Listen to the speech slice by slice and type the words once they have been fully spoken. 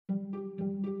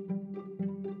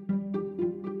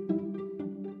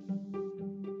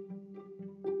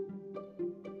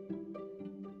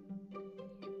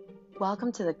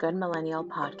Welcome to the Good Millennial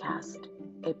Podcast,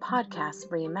 a podcast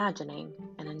reimagining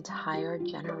an entire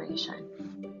generation.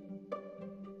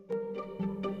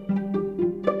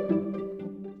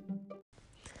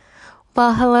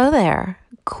 Well, hello there,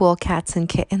 cool cats and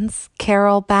kittens.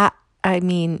 Diana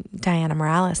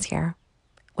Morales here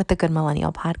with the Good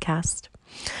Millennial Podcast.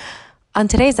 On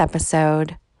today's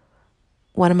episode,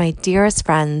 one of my dearest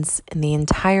friends in the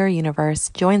entire universe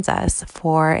joins us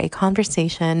for a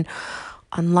conversation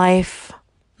on life,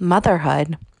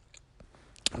 motherhood,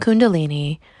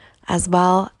 Kundalini, as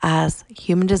well as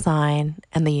human design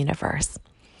and the universe.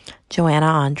 Joanna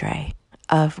Andreae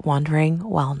of Wandering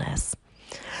Wellness.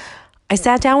 I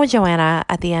sat down with Joanna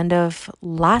at the end of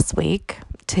last week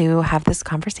to have this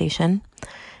conversation,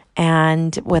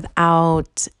 and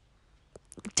without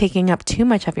taking up too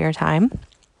much of your time,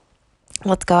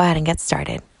 let's go ahead and get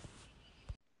started.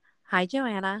 Hi,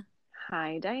 Joanna.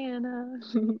 Hi, Diana.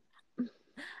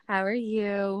 How are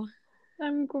you?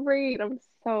 I'm great. I'm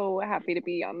so happy to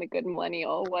be on the Good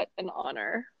Millennial. What an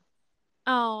honor.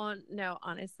 Oh, no,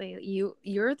 honestly,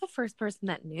 you're the first person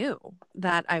that knew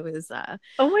that I was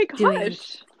oh my doing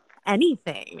gosh.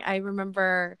 anything. I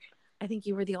remember, I think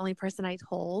you were the only person I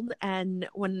told. And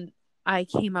when I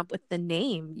came up with the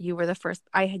name, you were the first.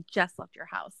 I had just left your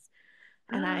house.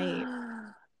 And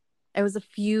it was a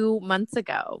few months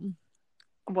ago.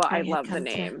 Well, I love the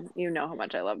name. You know how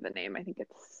much I love the name. I think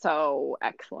it's so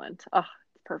excellent. Oh,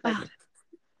 it's perfect.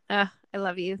 I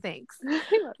love you. Thanks.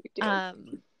 I love you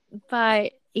too.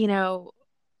 But,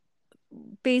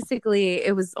 basically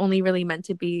it was only really meant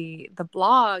to be the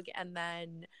blog. And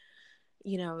then,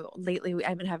 lately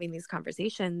I've been having these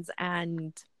conversations,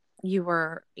 and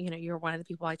you're one of the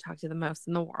people I talk to the most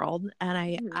in the world. And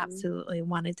I absolutely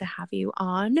wanted to have you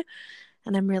on.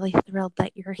 And I'm really thrilled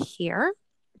that you're here.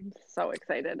 I'm so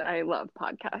excited. I love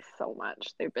podcasts so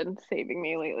much. They've been saving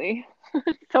me lately.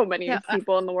 So many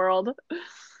people in the world.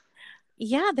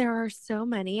 Yeah, there are so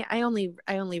many. I only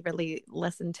really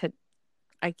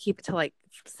I keep it to like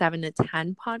 7 to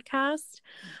 10 podcasts,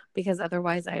 because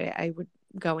otherwise I would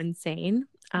go insane.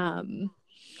 I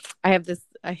have this,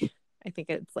 I think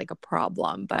it's like a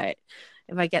problem, but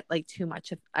if I get like too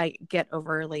much, I get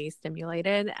overly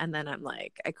stimulated, and then I'm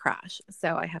like, I crash.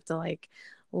 So I have to like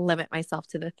limit myself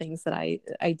to the things that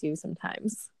I do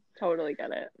sometimes. Totally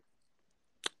get it.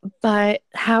 But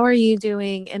how are you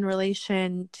doing in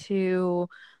relation to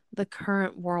the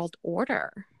current world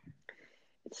order?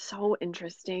 It's so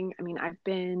interesting. I mean, I've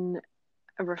been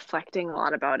reflecting a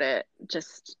lot about it.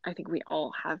 I think we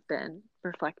all have been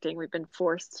reflecting. We've been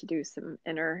forced to do some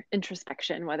inner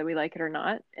introspection, whether we like it or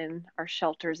not, in our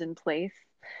shelters in place.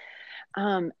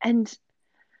 And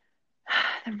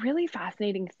the really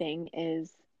fascinating thing is,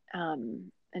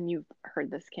 and you've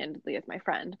heard this candidly as my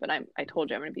friend, but I told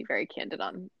you I'm going to be very candid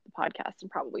on the podcast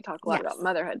and probably talk a lot about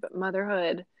motherhood, but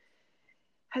motherhood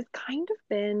has kind of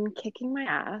been kicking my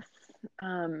ass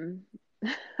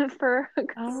for a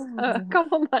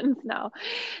couple months now.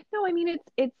 No, I mean,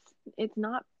 it's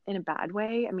not in a bad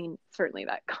way. I mean, certainly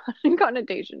that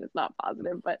connotation is not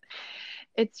positive, but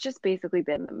it's just basically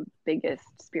been the biggest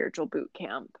spiritual boot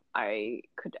camp I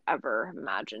could ever have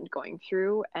imagined going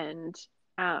through. And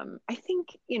I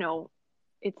think,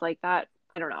 it's like that,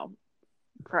 I don't know,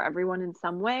 for everyone in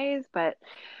some ways, but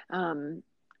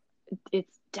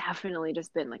it's definitely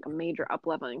just been like a major up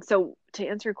leveling. So to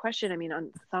answer your question, I mean,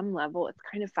 on some level, it's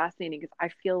kind of fascinating because I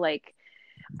feel like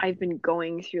I've been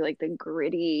going through like the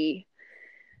gritty,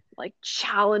 like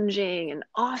challenging and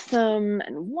awesome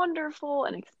and wonderful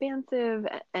and expansive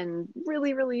and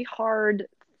really, really hard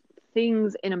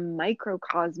things in a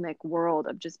microcosmic world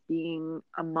of just being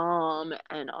a mom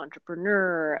and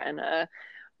entrepreneur and a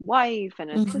wife and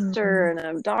a sister and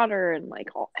a daughter and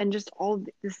like all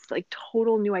this like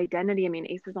total new identity. I mean,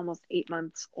 Ace is almost 8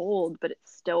 months old, but it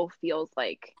still feels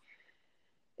like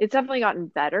it's definitely gotten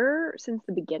better since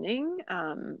the beginning,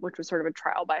 which was sort of a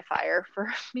trial by fire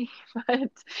for me. But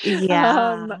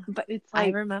but it's like, I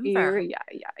remember.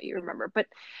 You remember. But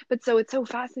so it's so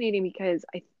fascinating because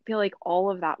I feel like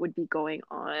all of that would be going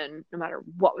on no matter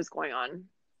what was going on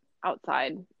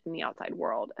outside in the outside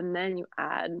world. And then you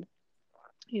add,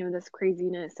 this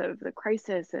craziness of the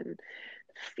crisis and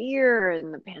fear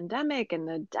and the pandemic and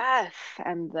the death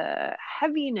and the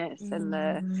heaviness and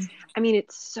I mean,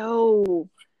 it's so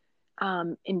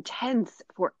intense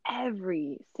for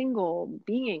every single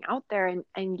being out there.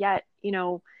 And yet,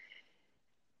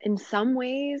 in some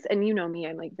ways, and me,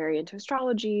 I'm like very into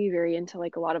astrology, very into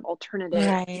like a lot of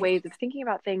alternative ways of thinking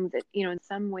about things that, in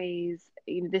some ways,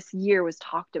 this year was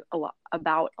talked a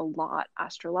lot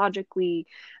astrologically,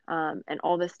 and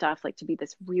all this stuff, like to be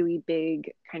this really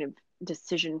big kind of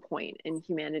decision point in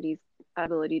humanity's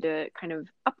ability to kind of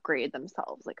upgrade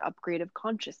themselves, like upgrade of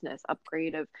consciousness,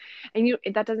 upgrade of, and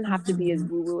that doesn't have to be as Mhm.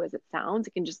 woo woo as it sounds.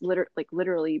 It can just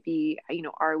literally be,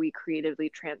 are we creatively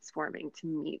transforming to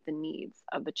meet the needs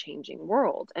of a changing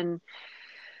world? And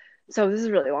so this is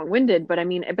really long-winded, but I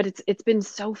mean, but it's been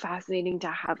so fascinating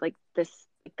to have like this,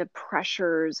 like the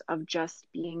pressures of just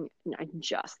being, not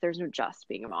just, there's no just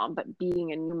being a mom, but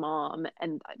being a new mom,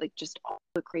 and like just all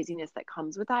the craziness that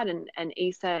comes with that. And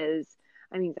Asa is,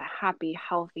 I mean, he's a happy,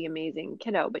 healthy, amazing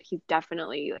kiddo, but he's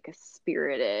definitely like a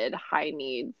spirited, high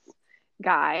needs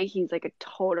guy. He's like a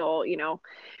total,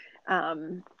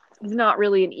 um, he's not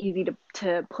really an easy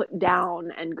to put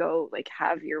down and go like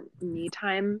have your me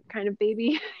time kind of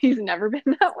baby. He's never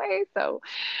been that way. So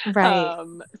Right.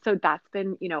 so that's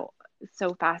been,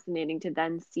 so fascinating to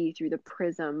then see through the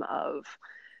prism of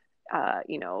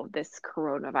this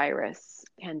coronavirus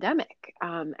pandemic.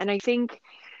 And I think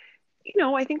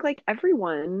like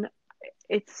everyone,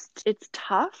 it's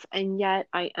tough, and yet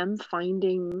I am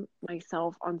finding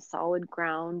myself on solid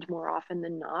ground more often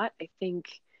than not. I think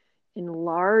in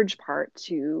large part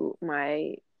to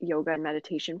my yoga and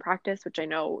meditation practice, which I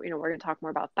know, we're going to talk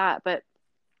more about that, but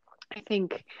I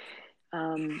think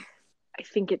um I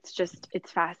think it's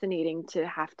fascinating to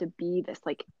have to be this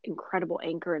like incredible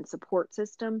anchor and support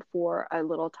system for a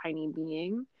little tiny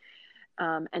being,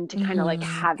 and to kind of like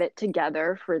Hmm. have it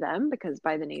together for them, because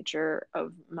by the nature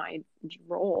of my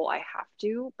role I have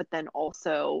to, but then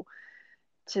also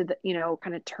to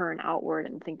kind of turn outward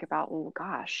and think about, oh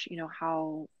gosh,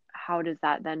 how does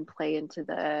that then play into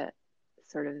the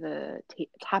sort of the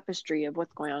tapestry of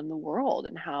what's going on in the world,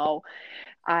 and how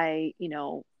I,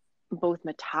 both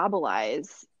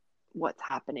metabolize what's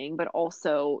happening, but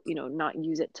also, not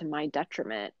use it to my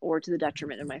detriment or to the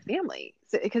detriment of my family.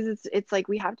 So, because it's like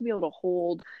we have to be able to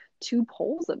hold two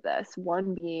poles of this.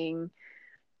 One being,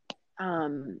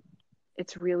 um,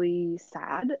 it's really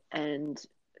sad, and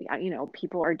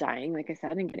people are dying, like I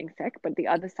said, and getting sick. But the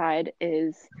other side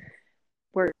is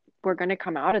we're we're going to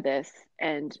come out of this,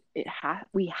 and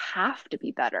we have to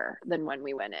be better than when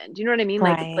we went in. Do you know what I mean?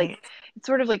 Like Right. it's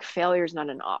sort of like failure is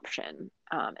not an option.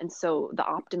 And so the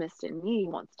optimist in me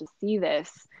wants to see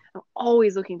this. I'm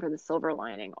always looking for the silver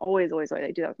lining. Always, always, always.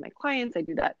 I do that with my clients. I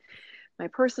do that my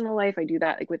personal life. I do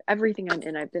that like with everything I'm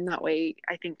in. I've been that way.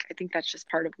 I think that's just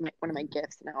part of one of my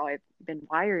gifts and how I've been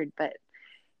wired. But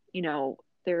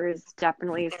there is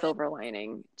definitely a silver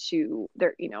lining to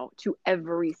there, to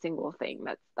every single thing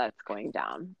that's going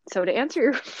down. So to answer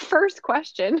your first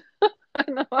question, I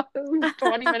know this is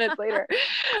 20 minutes later.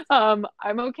 I'm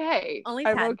okay. Only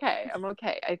I'm 10. okay. I'm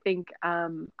okay. I think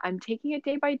I'm taking it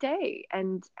day by day,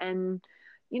 and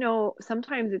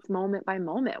sometimes it's moment by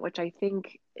moment, which I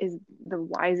think is the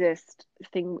wisest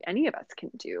thing any of us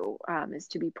can do, is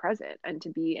to be present and to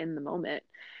be in the moment,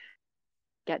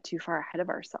 get too far ahead of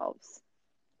ourselves.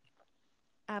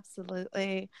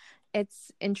 Absolutely. It's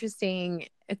interesting.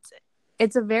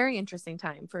 It's a very interesting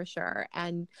time for sure.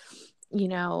 And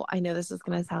I know this is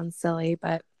going to sound silly,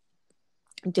 but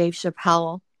Dave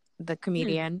Chappelle, the Hmm.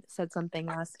 comedian, said something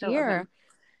last I love year.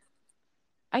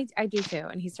 him. I do too,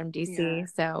 and he's from Yeah. DC,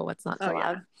 so what's not Oh to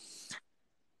love? yeah.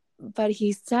 But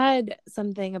he said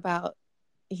something about,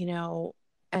 you know,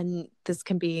 and this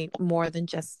can be more than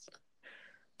just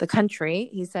the country.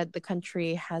 He said the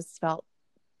country has felt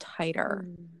tighter,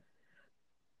 Mm.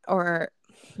 or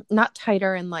not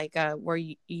tighter in like a where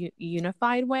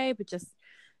unified way, but just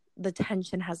the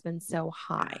tension has been so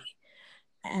high.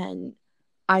 Yeah. And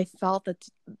I felt that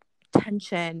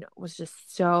tension was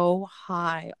just so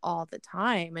high all the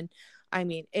time. And I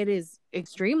mean, it is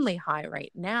extremely high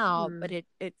right now, but Mm.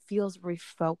 it feels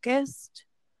refocused.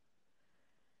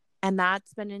 And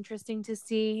that's been interesting to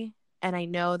see. And I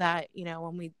know that,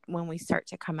 when we start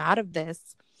to come out of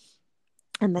this,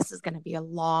 and this is going to be a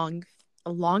long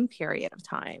period of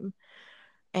time.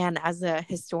 And as a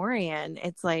historian,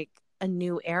 it's like a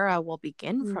new era will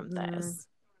begin from Mm-hmm. this.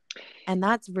 And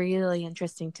that's really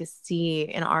interesting to see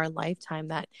in our lifetime,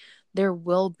 that there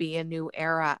will be a new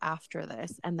era after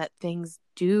this, and that things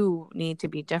do need to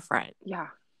be different. Yeah.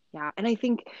 Yeah. And I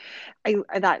think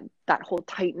that whole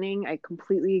tightening, I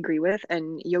completely agree with.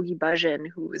 And Yogi Bhajan,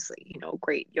 who is,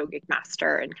 great yogic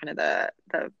master and kind of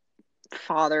the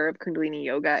father of Kundalini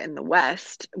yoga in the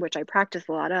West, which I practice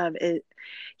a lot of,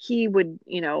 he would,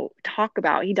 talk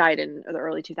about, he died in the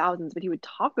early 2000s, but he would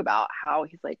talk about how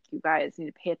he's like, you guys need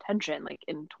to pay attention, like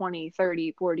in 20,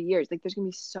 30, 40 years, like there's going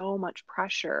to be so much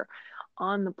pressure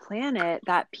on the planet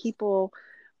that people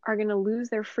are going to lose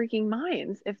their freaking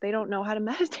minds if they don't know how to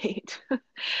meditate.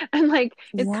 And like,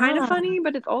 it's kind of Yeah. funny,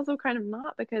 but it's also kind of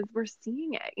not, because we're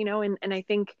seeing it, and I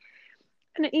think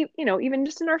and even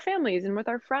just in our families and with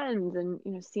our friends, and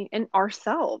seeing and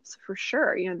ourselves for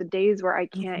sure. The days where I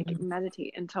can't Mhm.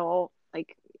 meditate until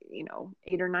like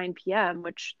 8 or 9 p.m.,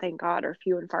 which thank God are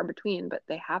few and far between, but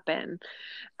they happen.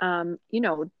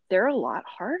 They're a lot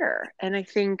harder. And I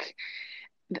think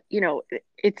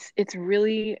it's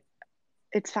really,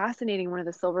 it's fascinating. One of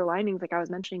the silver linings, like I was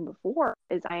mentioning before,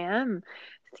 is I am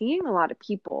seeing a lot of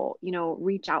people,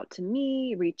 reach out to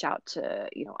me, reach out to,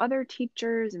 other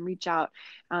teachers, and reach out.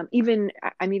 I'm even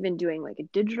doing like a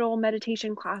digital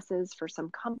meditation classes for some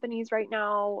companies right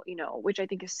now, which I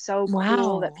think is so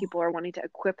cool that Wow. people are wanting to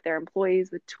equip their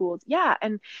employees with tools. Yeah.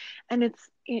 And it's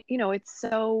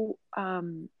so,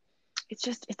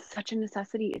 it's such a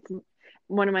necessity. It's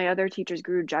one of my other teachers,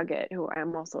 Guru Jagat, who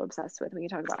I'm also obsessed with. We can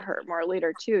talk about her more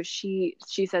later too. She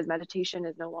says meditation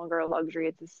is no longer a luxury;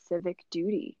 it's a civic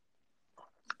duty.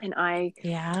 And I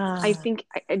Yeah. think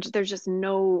there's just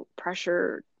no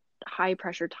pressure, high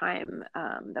pressure time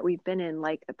that we've been in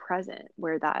like the present,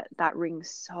 where that rings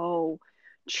so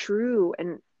true.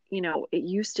 And it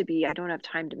used to be I don't have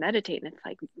time to meditate, and it's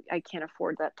like I can't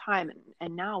afford that time.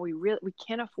 And now we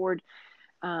can't afford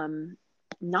um,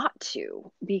 not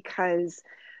to, because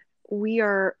we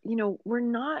are, we're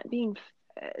not being,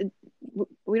 uh,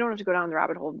 we don't have to go down the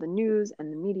rabbit hole of the news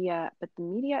and the media, but the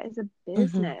media is a Hmm.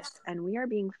 business, and we are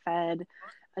being fed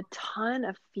a ton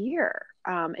of fear.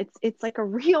 It's like a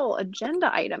real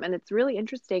agenda item, and it's really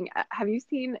interesting.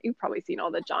 You've probably seen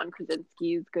all the John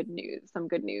Krasinski's some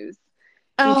good news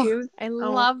Oh, YouTubes. I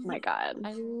Oh love, my God.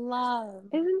 I love,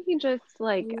 Isn't he just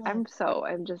like, love. I'm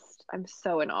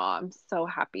so in awe. I'm so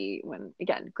happy when,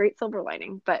 again, great silver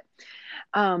lining. But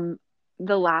um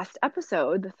the last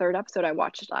episode, the third episode, I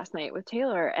watched last night with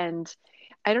Taylor, and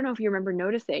I don't know if you remember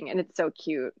noticing, and it's so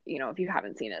cute, if you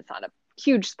haven't seen it, it's not a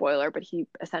huge spoiler, but he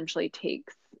essentially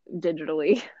takes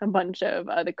digitally a bunch of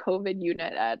the COVID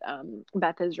unit at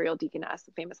Beth Israel Deaconess,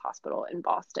 the famous hospital in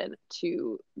Boston,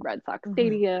 to Red Sox Hmm.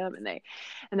 Stadium, and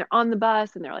they're on the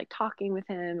bus, and they're like talking with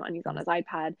him, and he's on his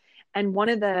iPad, and one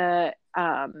of the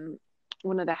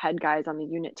head guys on the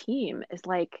unit team is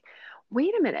like,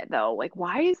 wait a minute though, like,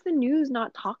 why is the news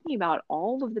not talking about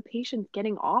all of the patients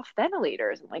getting off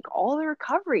ventilators and like all the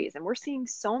recoveries, and we're seeing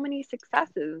so many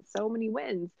successes, so many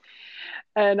wins.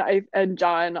 And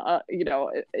John,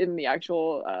 in the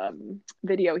actual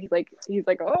video, he's like,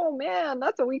 oh man,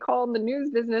 that's what we call in the news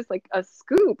business like a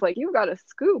scoop. Like, you've got a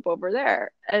scoop over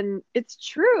there, and it's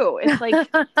true. It's like,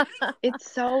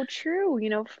 it's so true.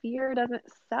 Fear doesn't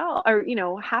sell, or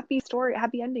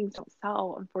happy endings don't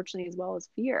sell, unfortunately, as well as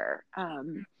fear.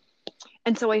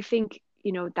 And so I think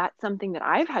that's something that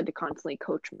I've had to constantly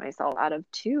coach myself out of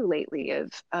too lately,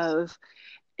 of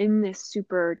in this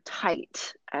super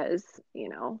tight, as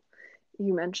you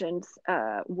mentioned,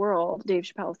 world. Dave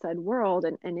Chappelle said world,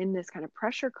 and in this kind of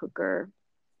pressure cooker,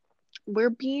 we're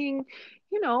being,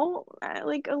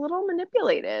 like a little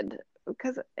manipulated,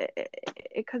 because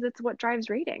it's what drives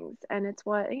ratings, and it's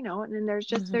what, and then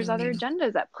there's other Hmm.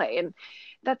 agendas at play, and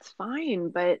that's fine.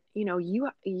 But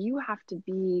you have to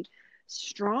be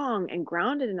strong and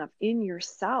grounded enough in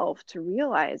yourself to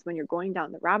realize when you're going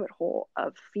down the rabbit hole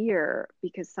of fear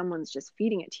because someone's just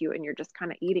feeding it to you, and you're just kind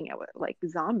of eating it with like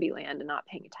zombie land and not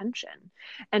paying attention.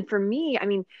 And for me, I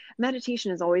mean,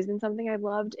 meditation has always been something I've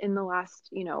loved in the last,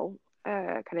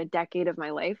 kind of decade of my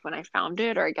life when I found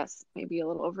it, or I guess maybe a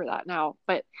little over that now.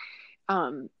 But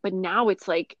now it's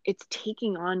like it's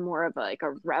taking on more of like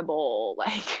a rebel,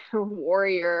 like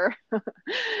warrior,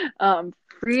 um,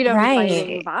 freedom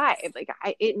fighting Right. vibe. Like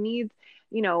it needs,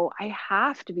 I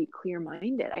have to be clear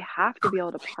minded. I have to be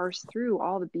able to parse through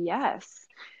all the BS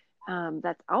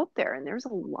that's out there, and there's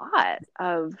a lot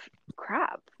of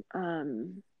crap.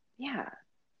 Yeah,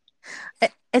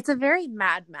 It's a very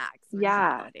Mad Max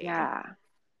yeah, mentality, yeah.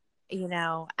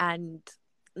 and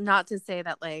not to say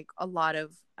that like a lot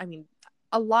of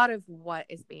what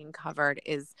is being covered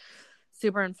is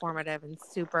super informative and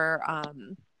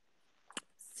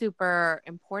super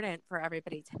important for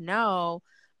everybody to know,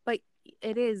 but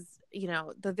it is,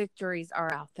 the victories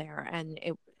are out there, and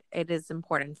it is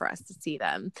important for us to see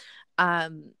them.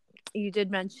 um you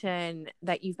did mention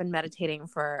that you've been meditating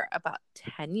for about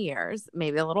 10 years,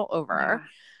 maybe a little over,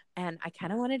 Yeah. and I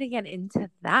kind of wanted to get into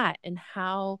that and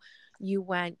how you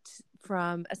went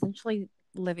from essentially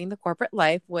living the corporate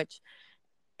life, which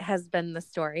has been the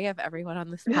story of everyone on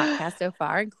this podcast so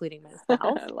far, including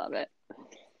myself. I love it.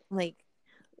 Like,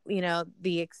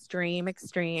 the extreme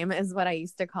is what I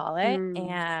used to call it. Mm,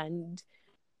 And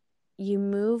you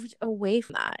moved away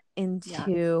from that yeah.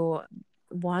 into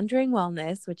Wandering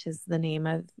Wellness, which is the name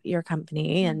of your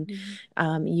company. And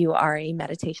Mhm. you are a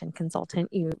meditation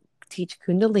consultant. You teach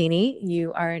Kundalini.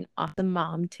 You are an awesome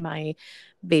mom to my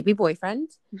baby boyfriend,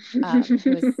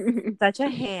 who is such a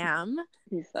ham,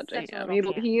 He's such a such a ham.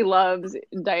 little He ham. loves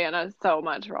Diana so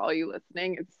much. For all you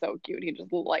listening, it's so cute. He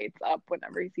just lights up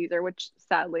whenever he sees her, which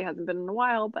sadly hasn't been in a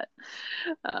while. But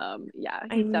yeah,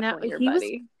 I he's know definitely your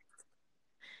buddy.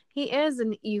 he is,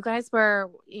 and you guys were,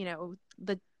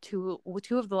 the two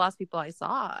of the last people I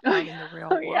saw Oh out yeah, in the real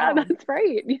oh, yeah, world. that's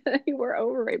right. You were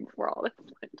over right before all this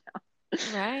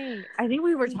went Right. I think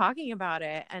we were down. talking about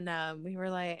it, and we were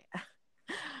like,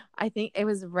 I think it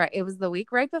was right. It was the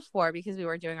week right before because we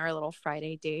were doing our little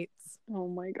Friday dates, Oh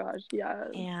my gosh, yes.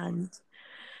 and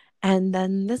and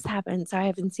then this happened. So I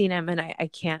haven't seen him, and I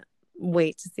can't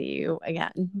wait to see you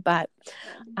again. But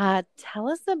Oh. tell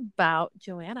us about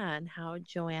Joanna and how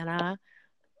Joanna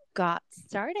got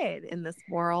started in this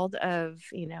world of,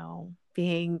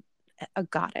 being a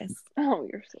goddess. Oh,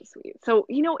 you're so sweet. So,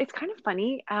 it's kind of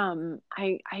funny. I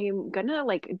am gonna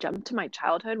like jump to my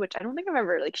childhood, which I don't think I've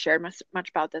ever like shared much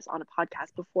about this on a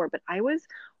podcast before, but I was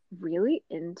really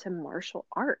into martial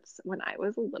arts when I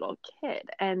was a little kid.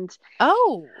 And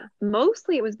Oh,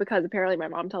 mostly it was because apparently my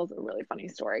mom tells a really funny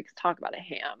story. 'Cause talk about a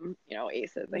ham,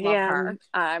 Ace is a love her. ham.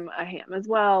 I'm a ham as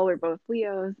well. We're both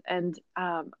Leos. And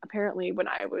apparently when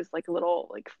I was like a little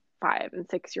like 5 and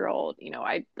 6 year old,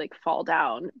 I'd like fall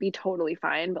down, be totally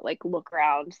fine, but like look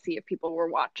around, see if people were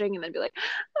watching, and then be like,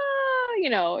 ah,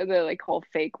 the like whole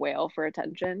fake wail for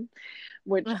attention,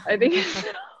 which I think is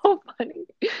so funny.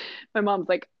 My mom's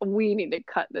like, we need to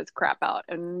cut this crap out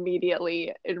and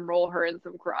immediately enroll her in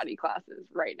some karate classes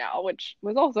right now, which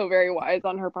was also very wise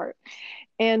on her part.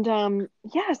 And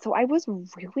yeah, so I was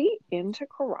really into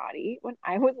karate when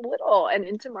I was little and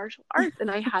into martial arts.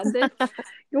 And I had this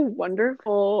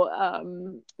wonderful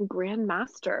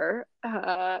grandmaster,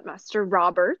 Master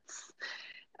Roberts,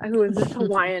 who is this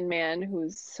Hawaiian man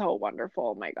who's so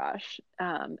wonderful. Oh my gosh.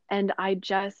 And I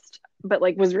just, but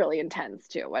like was really intense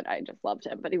too. What I just loved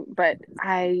him. But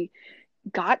I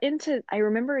got into, I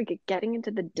remember getting into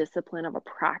the discipline of a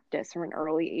practice from an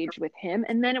early age with him.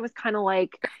 And then it was kind of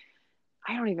like,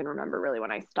 I don't even remember really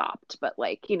when I stopped, but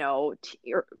like,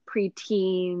 you're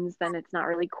pre-teens, then it's not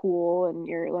really cool and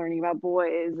you're learning about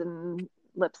boys and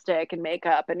lipstick and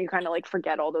makeup and you kind of like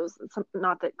forget all those,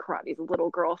 not that karate is a little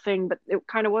girl thing, but it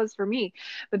kind of was for me,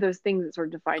 but those things that sort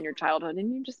of define your childhood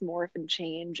and you just morph and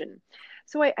change. And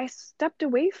so I stepped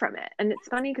away from it. And it's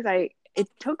funny because it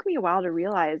took me a while to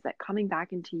realize that coming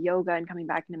back into yoga and coming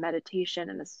back into meditation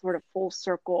and this sort of full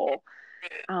circle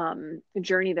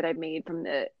journey that I've made from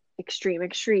the extreme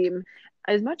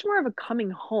is much more of a coming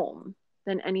home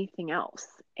than anything else.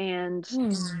 And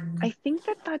Hmm. I think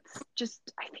that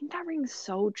rings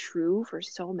so true for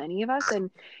so many of us. And,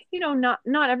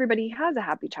 not everybody has a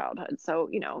happy childhood. So,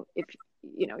 if,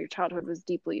 your childhood was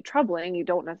deeply troubling, you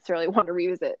don't necessarily want to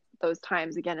revisit those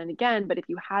times again and again. But if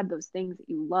you had those things that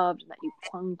you loved and that you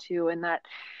clung to and that,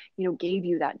 gave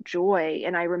you that joy.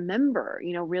 And I remember,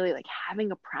 really like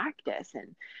having a practice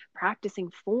and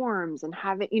practicing forms and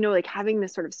having, like having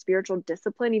this sort of spiritual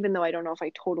discipline, even though I don't know if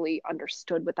I totally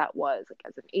understood what that was, like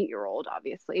as an 8 year old,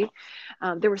 obviously.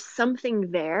 There was something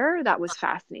there that was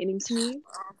fascinating to me.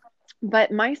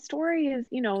 But my story is,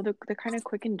 the kind of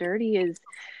quick and dirty is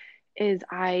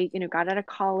I, got out of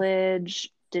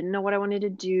college, didn't know what I wanted to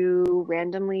do.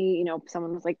 Randomly,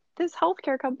 someone was like, this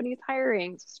healthcare company is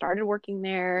hiring. So started working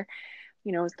there,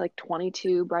 was like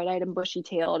 22, bright-eyed and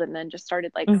bushy-tailed, and then just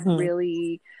started like Mm-hmm.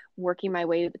 really working my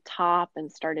way to the top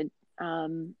and started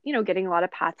getting a lot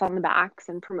of pats on the backs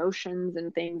and promotions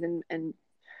and things. And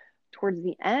towards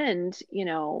the end,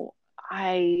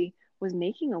 I was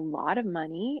making a lot of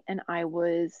money and I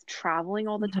was traveling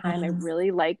all the time. I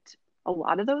really liked a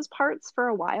lot of those parts for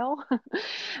a while.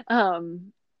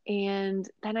 um, and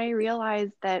then I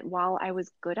realized that while I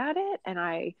was good at it and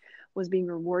I was being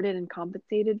rewarded and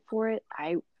compensated for it,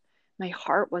 my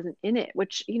heart wasn't in it,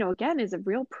 which, again, is a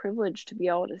real privilege to be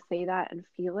able to say that and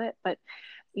feel it. But,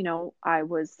 I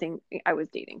was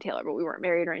dating Taylor, but we weren't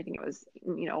married or anything. It was,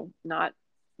 not,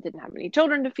 didn't have any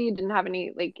children to feed, didn't have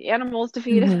any like animals to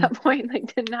feed at Mm-hmm. that point,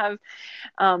 like didn't have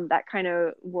that kind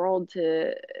of world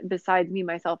to besides me,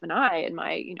 myself, and I, and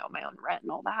my, my own rent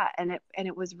and all that. And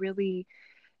it was really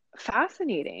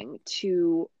fascinating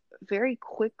to very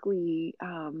quickly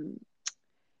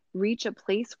reach a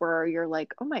place where you're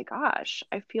like, oh my gosh,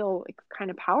 I feel like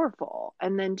kind of powerful.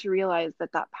 And then to realize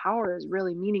that that power is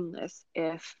really meaningless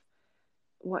if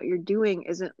what you're doing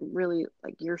isn't really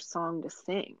like your song to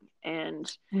sing.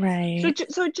 And Right.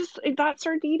 that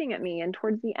started eating at me. And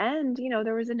towards the end,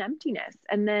 there was an emptiness.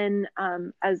 And then,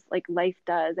 as like life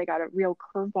does, I got a real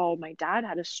curveball. My dad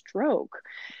had a stroke,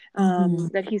 Mm-hmm.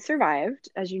 that he survived,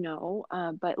 as you know,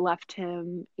 but left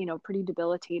him, pretty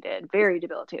debilitated, very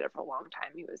debilitated for a long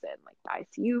time. He was in like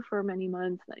the ICU for many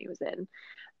months. Then he was in,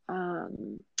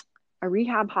 um, a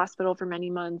rehab hospital for many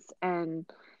months. And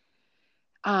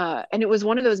it was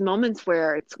one of those moments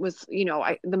where it was,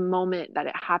 the moment that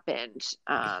it happened,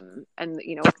 and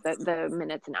the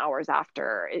minutes and hours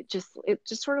after, it just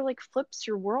sort of like flips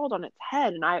your world on its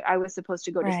head. And I was supposed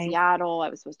to go to Right. Seattle. I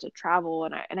was supposed to travel,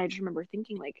 and I just remember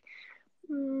thinking like,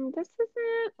 this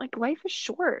isn't, like, life is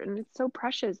short and it's so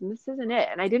precious, and this isn't it.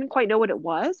 And I didn't quite know what it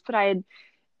was, but I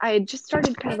had just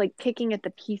started kind of like picking at the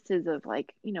pieces of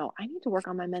like, I need to work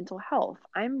on my mental health.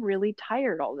 I'm really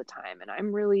tired all the time, and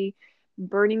I'm really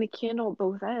burning the candle at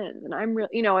both ends. And I'm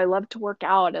really, I love to work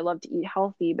out. I love to eat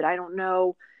healthy, but I don't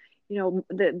know,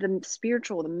 the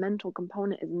spiritual, the mental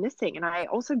component is missing. And I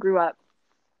also grew up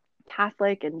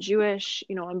Catholic and Jewish,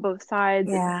 on both sides.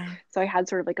 And Yeah. so I had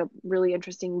sort of like a really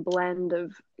interesting blend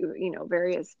of,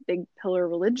 various big pillar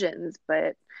religions,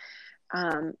 but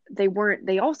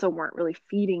they also weren't really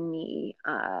feeding me,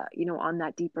 on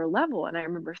that deeper level. And I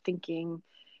remember thinking,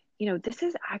 this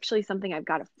is actually something I've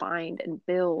got to find and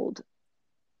build,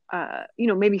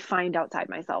 maybe find outside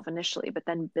myself initially, but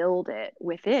then build it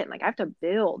within. Like, I have to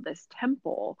build this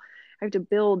temple. I have to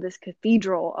build this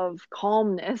cathedral of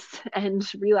calmness and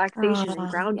relaxation and Yeah.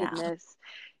 groundedness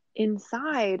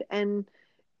inside. And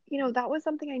that was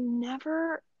something I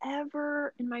never,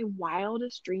 ever in my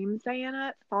wildest dreams,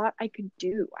 Diana, thought I could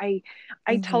do. I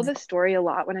tell Mm-hmm. this story a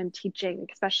lot when I'm teaching,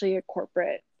 especially a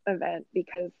corporate event,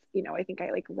 because, I think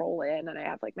I like roll in and I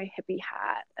have like my hippie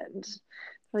hat and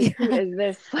like, who Yeah. is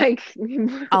this, like,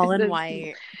 All in this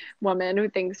white. woman who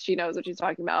thinks she knows what she's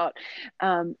talking about?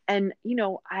 And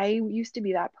I used to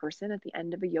be that person at the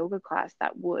end of a yoga class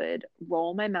that would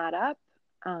roll my mat up,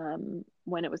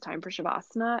 when it was time for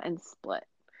shavasana, and split,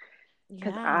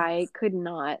 because I Yes. could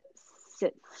not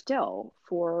sit still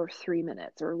for 3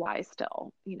 minutes or lie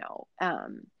still,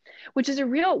 which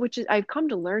is, I've come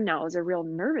to learn now, is a real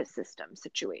nervous system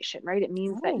situation, right? It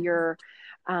means that Oh.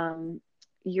 um,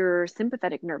 your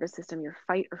sympathetic nervous system, your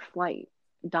fight or flight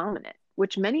dominant,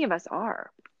 which many of us are.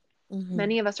 Mm-hmm.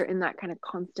 Many of us are in that kind of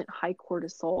constant high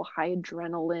cortisol, high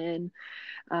adrenaline,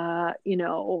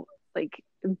 like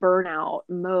burnout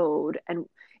mode. And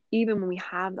even when we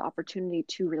have the opportunity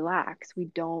to relax, we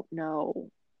don't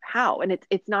know how. And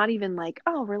it's not even like,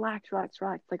 oh, relax, relax,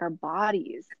 relax. Like, our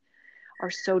bodies are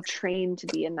so trained to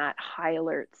be in that high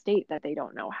alert state that they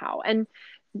don't know how. And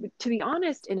to be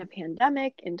honest, in a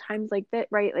pandemic, in times like that,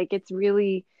 right? Like, it's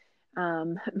really,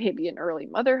 maybe in early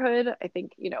motherhood, I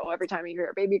think, every time you hear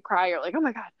a baby cry, you're like, oh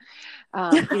my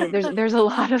God. There's a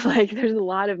lot of like, there's a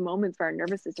lot of moments where our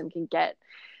nervous system can get,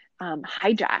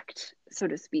 hijacked, so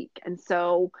to speak. And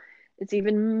so it's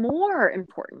even more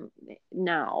important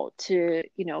now to,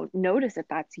 notice if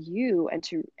that's you, and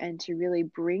to really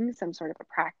bring some sort of a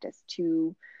practice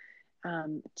to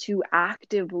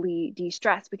actively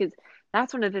de-stress, because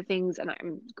that's one of the things. And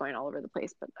I'm going all over the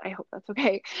place, but I hope that's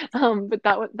okay. But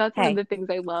that's one of Hey. the things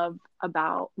I love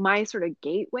about my sort of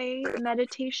gateway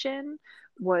meditation,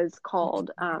 was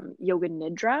called, yoga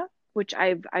nidra, which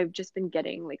I've just been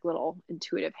getting like little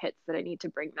intuitive hits that I need to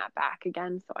bring that back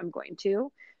again. So I'm going to,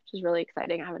 which is really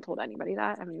exciting. I haven't told anybody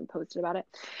that. I haven't even posted about it.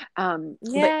 But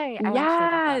Yay. I want to hear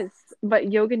about that. yes,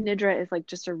 but yoga nidra is like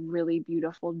just a really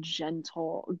beautiful,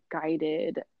 gentle,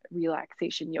 guided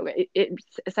relaxation yoga. It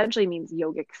essentially means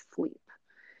yogic sleep,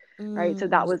 right? So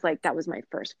Mm-hmm. that was my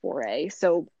first foray.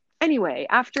 So anyway,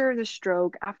 after the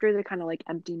stroke, after the kind of like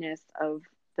emptiness of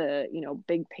the,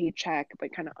 big paycheck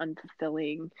but kind of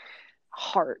unfulfilling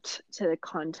heart to the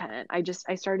content, I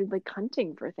started like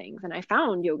hunting for things, and I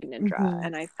found yoga nidra, Mm-hmm.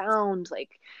 and I found like,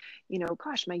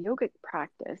 gosh, my yogic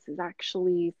practice is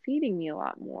actually feeding me a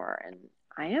lot more, and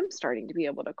I am starting to be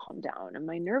able to calm down, and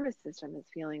my nervous system is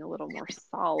feeling a little more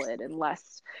solid and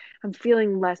less, I'm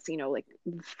feeling less, like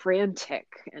frantic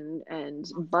and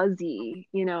buzzy,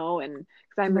 and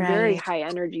because I'm a very Right. high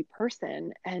energy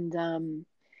person.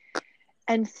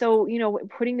 And so,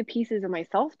 putting the pieces of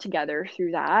myself together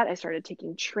through that, I started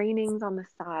taking trainings on the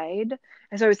side.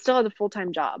 And so I was still at a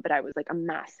full-time job, but I was like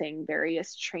amassing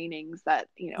various trainings that,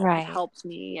 had Right. helped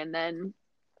me.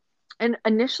 And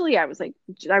initially I was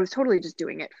totally just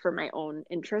doing it for my own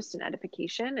interest and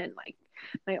edification, and like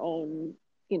my own,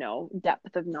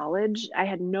 depth of knowledge. I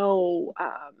had no,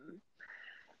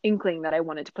 inkling that I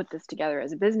wanted to put this together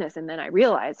as a business. And then I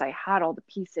realized I had all the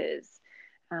pieces,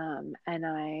 And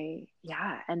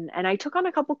I took on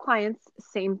a couple clients,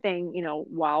 same thing,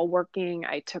 while working.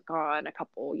 I took on a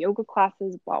couple yoga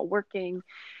classes while working,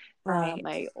 Right.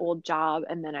 my old job.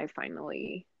 And then I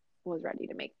finally was ready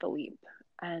to make the leap.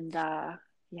 And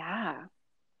yeah,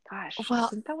 gosh, I Well,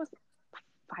 think that was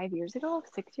 5 years ago,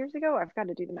 6 years ago. I've got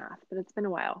to do the math, but it's been a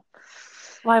while.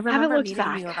 I Haven't remember looked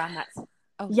meeting you back. around that.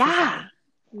 Oh, so Yeah. sorry.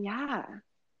 Yeah.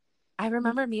 I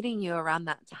remember meeting you around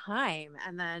that time,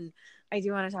 and then I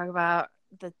do want to talk about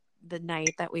the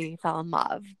night that we fell in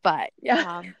love. But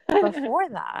Yeah. before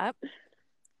that,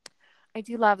 I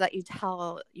do love that you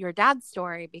tell your dad's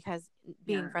story, because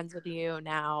being Yeah. friends with you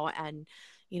now and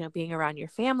being around your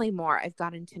family more, I've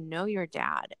gotten to know your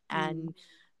dad, Mm, and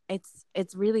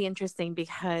it's really interesting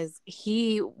because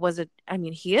he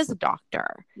is a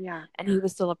doctor, yeah. and he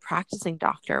was still a practicing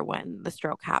doctor when the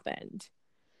stroke happened,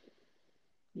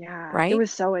 Yeah, it right?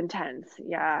 was so intense.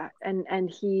 Yeah. And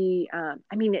he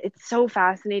I mean, it's so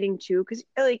fascinating too, because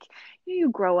like you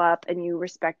grow up and you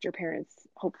respect your parents,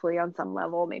 hopefully on some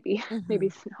level, maybe Mm-hmm.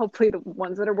 maybe hopefully the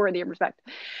ones that are worthy of respect.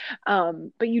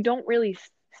 But you don't really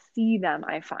see them,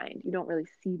 I find. You don't really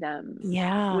see them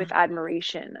Yeah. with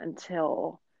admiration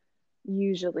until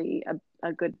usually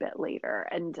a good bit later.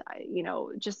 And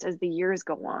just as the years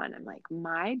go on, I'm like,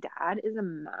 my dad is a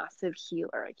massive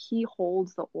healer. Like he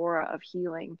holds the aura of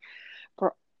healing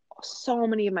for so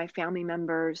many of my family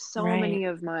members, so Right. many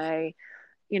of my,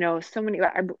 so many.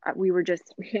 We were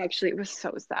just, we actually, it was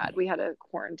so sad. We had a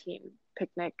quarantine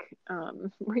picnic.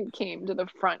 We came to the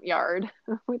front yard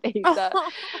with Asa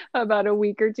about a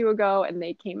week or two ago, and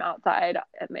they came outside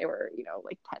and they were,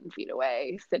 like 10 feet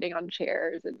away, sitting on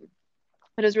chairs. And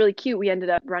it was really cute. We ended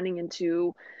up running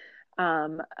into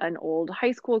an old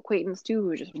high school acquaintance too, who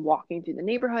was just walking through the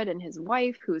neighborhood, and his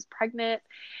wife, who was pregnant,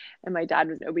 and my dad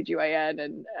was an OBGYN,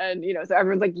 and so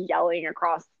everyone's like yelling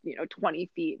across 20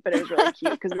 feet, but it was really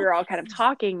cute because we were all kind of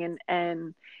talking, and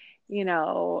and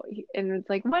it's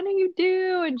like, when are you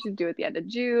due? And she's due at the end of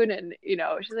June. And,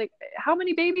 she's like, how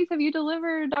many babies have you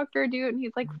delivered, Dr. Due? And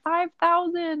he's like,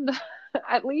 5,000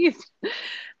 at least. I'm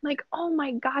like, oh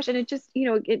my gosh. And it just,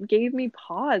 it gave me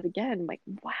pause again. I'm like,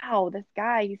 wow, this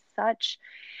guy, he's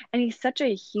such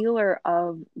a healer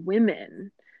of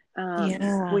women.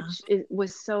 Yeah.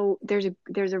 Was so, there's a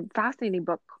fascinating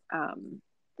book.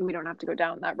 We don't have to go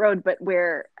down that road, but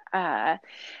where,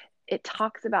 it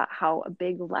talks about how a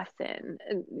big lesson,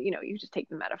 and you just take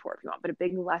the metaphor if you want, but a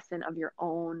big lesson of your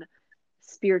own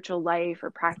spiritual life or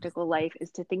practical life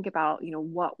is to think about,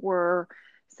 what were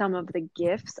some of the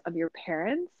gifts of your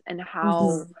parents, and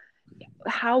how Hmm.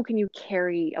 how can you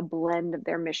carry a blend of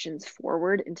their missions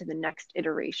forward into the next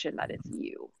iteration that is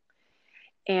you.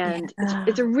 And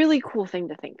it's Yeah. a really cool thing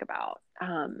to think about.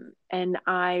 And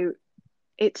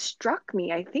it struck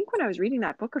me, I think, when I was reading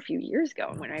that book a few years ago,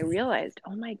 and when I realized,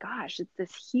 oh my gosh, it's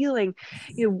this healing,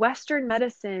 Western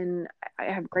medicine. I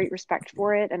have great respect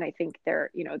for it. And I think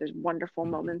there's wonderful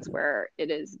moments where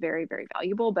it is very, very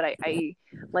valuable, but I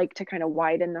like to kind of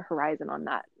widen the horizon on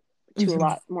that to a Hmm.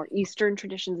 lot more Eastern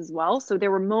traditions as well. So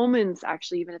there were moments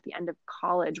actually, even at the end of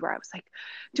college, where I was like,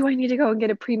 do I need to go and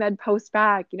get a pre-med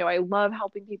post-bac? I love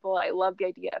helping people. I love the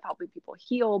idea of helping people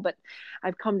heal, but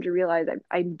I've come to realize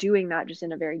I'm doing that just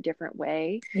in a very different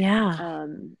way. Yeah.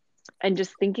 Um, and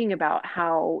just thinking about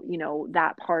how,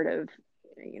 that part of,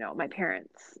 my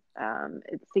parents,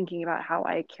 it's thinking about how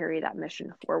I carry that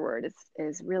mission forward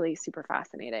is really super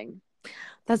fascinating.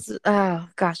 That's, oh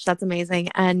gosh, that's amazing.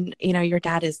 And your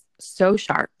dad is so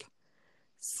sharp.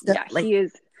 So, Yeah, like, he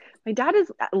is. My dad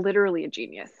is literally a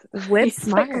genius. whip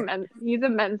smart. He's a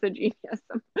Mensa genius.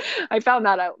 I found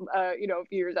that out, a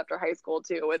few years after high school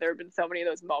too, where there have been so many of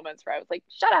those moments where I was like,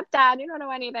 "Shut up, Dad! You don't know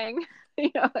anything."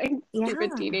 Like stupid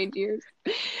Yeah. teenage years.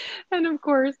 And of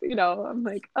course, I'm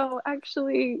like, "Oh,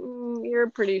 actually,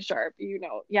 you're pretty sharp."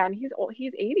 Yeah. And he's old.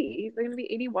 He's 80. He's going to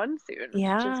be 81 soon, which is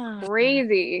Yeah.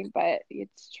 crazy, but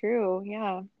it's true.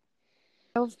 Yeah.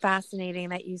 So fascinating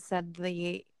that you said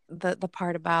the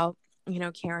part about,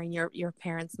 carrying your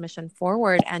parents' mission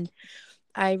forward. And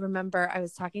I remember I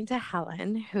was talking to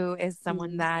Helen, who is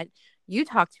someone Mm-hmm. that you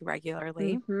talk to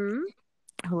regularly,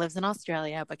 Mm-hmm. who lives in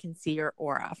Australia but can see your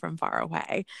aura from far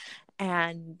away.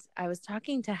 And I was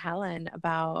talking to Helen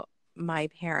about my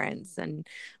parents and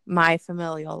my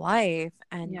familial life.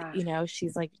 And, Yeah.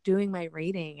 she's like doing my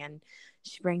reading, and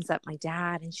she brings up my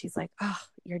dad, and she's like, oh,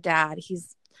 your dad,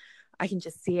 I can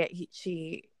just see it.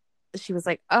 She was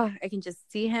like, oh, I can just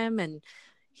see him. And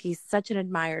he's such an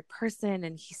admired person,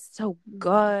 and he's so Mm-hmm.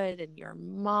 good. And your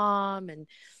mom. And,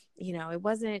 it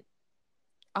wasn't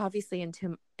obviously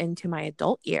into my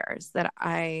adult years that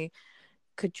I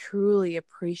could truly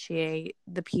appreciate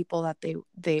the people that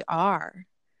they are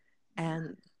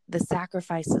and the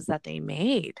sacrifices that they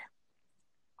made.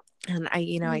 And And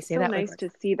I it's say so that with nice to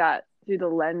see that through the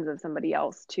lens of somebody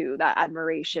else too, that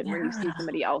admiration where you see yeah,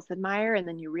 somebody else admire and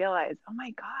then you realize, oh my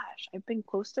gosh, I've been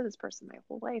close to this person my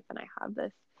whole life and I have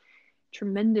this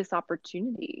tremendous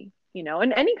opportunity,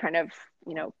 and any kind of,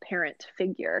 parent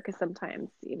figure, because sometimes,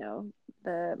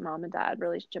 the mom and dad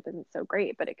relationship isn't so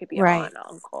great, but it could be an right. aunt,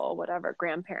 uncle, whatever,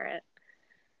 grandparent.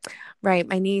 Right.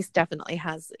 My niece definitely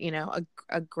has,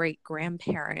 a great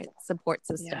grandparent support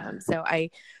Yeah. system. So I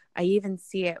even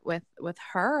see it with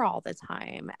her all the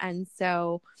time. And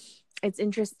so it's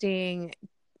interesting,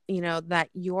 that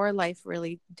your life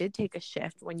really did take a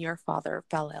shift when your father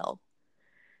fell ill.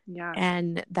 Yeah.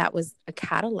 And that was a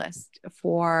catalyst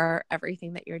for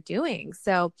everything that you're doing.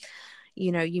 So,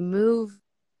 you move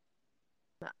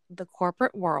the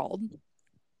corporate world,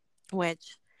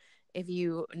 which if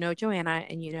you know Joanna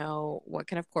and you know what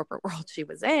kind of corporate world she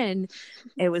was in,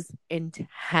 it was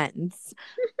intense.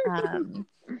 Um,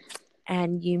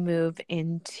 and you move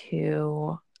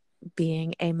into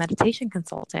being a meditation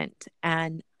consultant.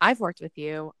 And I've worked with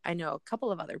you. I know a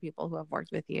couple of other people who have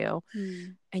worked with you, Hmm.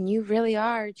 and you really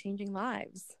are changing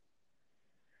lives.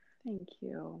 Thank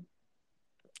you.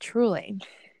 Truly.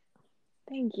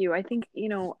 Thank you. I think,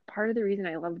 part of the reason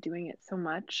I love doing it so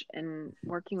much and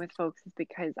working with folks is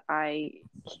because I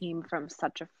came from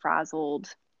such a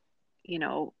frazzled, you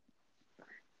know,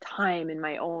 time in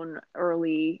my own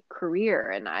early career.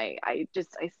 And I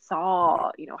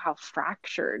saw, how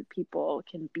fractured people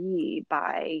can be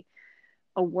by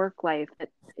a work life that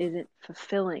isn't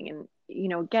fulfilling.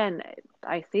 And, again,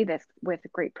 I say this with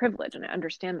great privilege, and I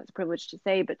understand that's privilege to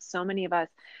say, but so many of us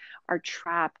are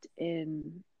trapped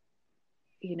in,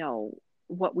 you know,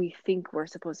 what we think we're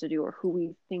supposed to do or who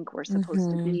we think we're supposed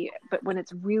to Mm-hmm. be. But when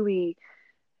it's really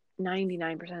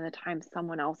 99% of the time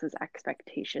someone else's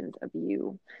expectations of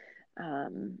you,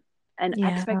 um, and Yeah.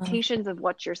 expectations of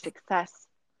what your success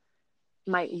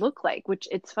might look like, which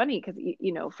it's funny because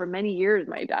for many years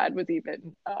my dad was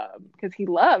even because he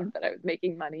loved that I was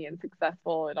making money and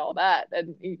successful and all that,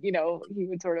 and he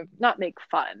would sort of not make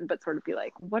fun but sort of be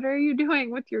like, what are you doing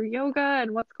with your yoga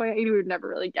and what's going on. He would never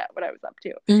really get what I was up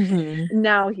to. Mm-hmm.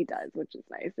 Now he does, which is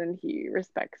nice, and he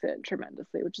respects it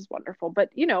tremendously, which is wonderful. But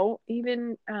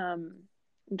even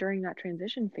during that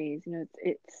transition phase,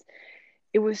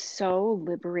 it was so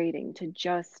liberating to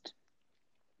just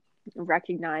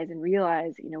recognize and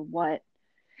realize, what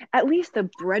at least the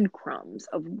breadcrumbs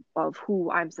of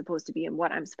who I'm supposed to be and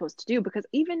what I'm supposed to do. Because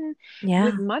even with Yeah.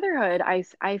 motherhood, I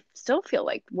still feel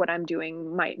like what I'm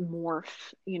doing might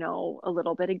morph, a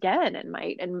little bit again,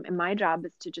 and my job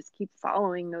is to just keep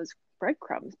following those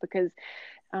breadcrumbs because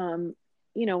um,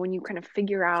 when you kind of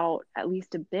figure out at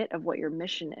least a bit of what your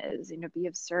mission is, be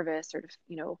of service or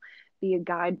to, be a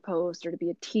guidepost or to be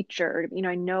a teacher.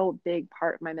 I know a big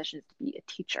part of my mission is to be a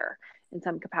teacher in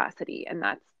some capacity. And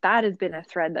that has been a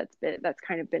thread that's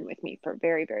kind of been with me for a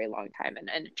very, very long time, and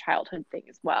a childhood thing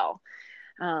as well.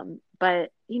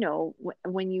 But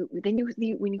when you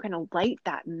kind of light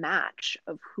that match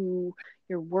of who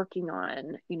you're working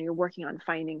on, you're working on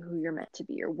finding who you're meant to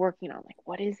be. You're working on like,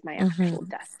 what is my actual Mm-hmm.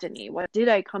 destiny? What did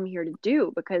I come here to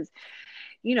do? Because,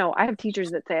 I have teachers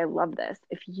that say, I love this.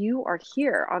 If you are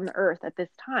here on the earth at this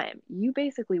time, you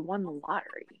basically won the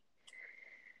lottery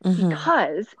Mm-hmm.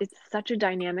 because it's such a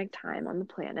dynamic time on the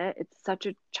planet. It's such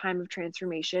a time of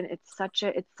transformation. It's such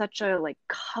a like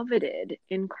coveted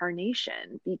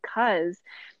incarnation because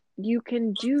you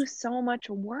can do so much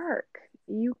work.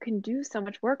 You can do so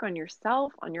much work on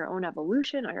yourself, on your own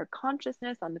evolution, on your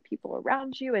consciousness, on the people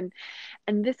around you, and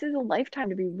this is a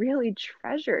lifetime to be really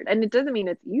treasured. And it doesn't mean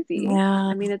it's easy. Yeah.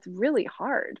 I mean, it's really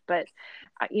hard, but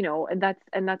and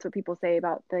that's what people say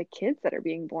about the kids that are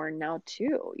being born now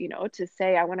too. To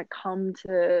say I want to come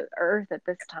to Earth at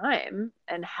this time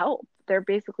and help. They're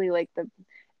basically like the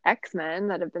X-Men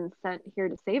that have been sent here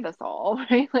to save us all,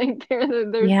 right? Like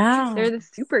Yeah. they're the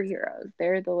superheroes.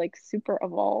 They're the like super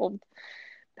evolved,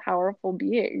 powerful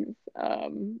beings.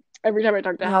 Every time I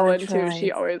talk to No, Helen too, she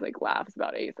truly. always like laughs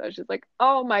about Asa. She's like,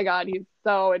 "Oh my God, he's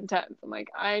so intense." I'm like,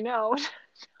 "I know.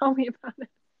 Tell me about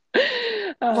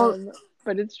it." Well,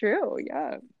 But it's true.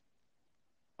 Yeah.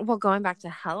 going back to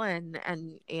Helen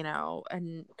and,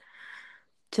 and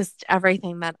just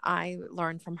everything that I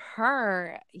learned from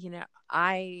her,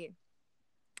 I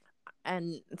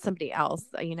and somebody else,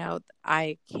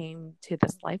 I came to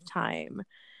this lifetime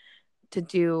to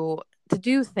do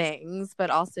things, but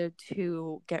also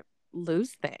to get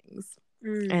lose things.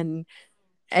 Mm,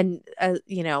 And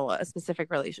a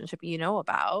specific relationship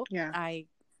about. yeah.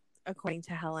 according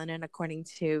to Helen and according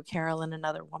to Carolyn,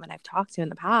 another woman I've talked to in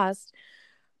the past,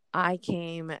 I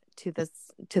came to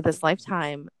this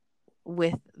lifetime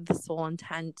with the sole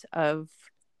intent of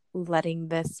letting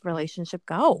this relationship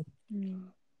go. Mm.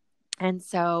 And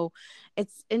so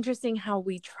it's interesting how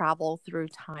we travel through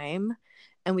time,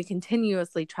 and we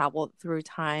continuously travel through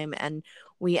time, and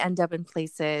we end up in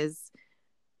places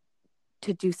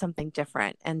to do something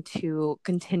different and to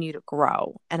continue to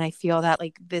grow. And I feel that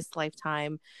like this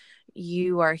lifetime,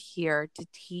 you are here to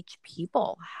teach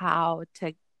people how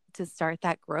to start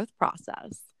that growth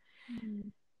process.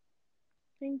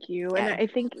 Thank you. And Yeah. I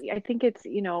think it's,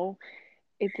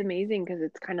 it's amazing because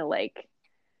it's kind of like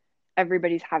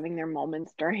everybody's having their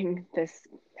moments during this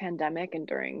pandemic and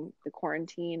during the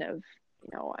quarantine of,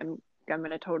 I'm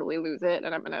going to totally lose it,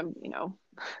 and I'm going to,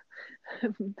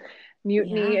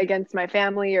 mutiny Yeah. against my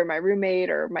family or my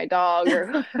roommate or my dog or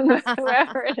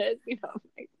whoever it is, I'm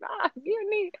like,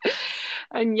 mutiny.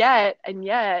 And yet,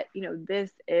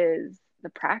 this is the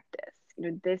practice.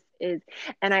 This is,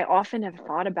 and I often have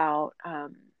thought about,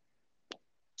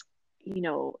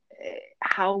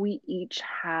 how we each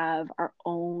have our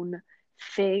own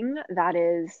thing that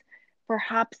is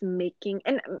perhaps making,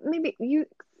 and maybe you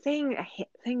saying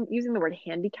using the word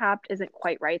handicapped isn't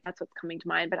quite right. That's what's coming to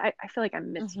mind, but I feel like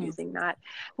I'm Mm-hmm. misusing that.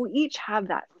 We each have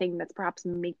that thing that's perhaps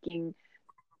making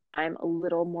time a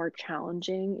little more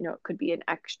challenging. It could be an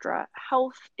extra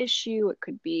health issue. It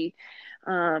could be,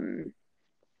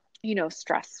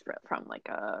 stress from like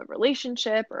a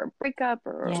relationship or a breakup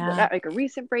or Yeah. whatever, like a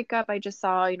recent breakup I just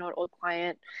saw, an old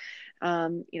client.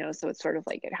 So it's sort of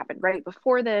like it happened right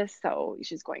before this. So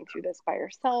she's going through this by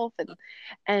herself,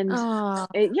 and Oh.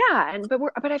 yeah,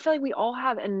 but I feel like we all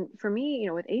have, and for me,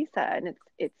 with Asa, and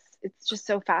it's just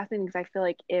so fascinating because I feel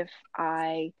like if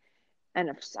I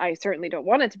certainly don't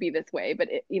want it to be this way, but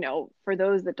for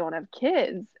those that don't have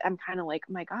kids, I'm kind of like,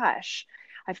 oh my gosh,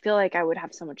 I feel like I would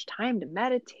have so much time to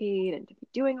meditate and to be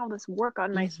doing all this work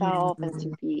on myself and to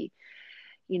Mm-hmm. be,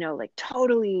 like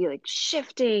totally like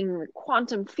shifting the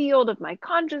quantum field of my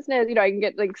consciousness. I can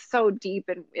get like so deep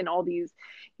in all these,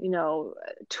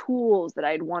 tools that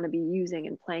I'd want to be using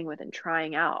and playing with and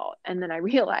trying out. And then I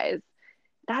realized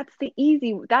that's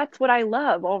what I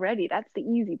love already. That's the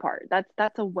easy part.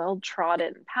 That's a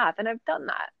well-trodden path. And I've done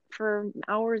that for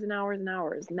hours and hours and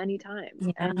hours, many times.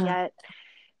 And Yeah. yet,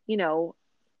 you know,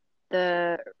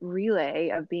 the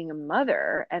relay of being a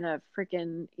mother and a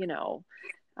freaking,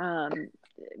 um,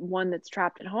 one that's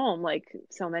trapped at home, like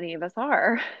so many of us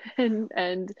are, and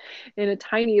in a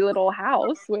tiny little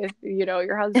house with,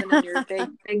 your husband and your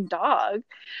big dog,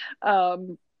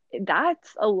 um,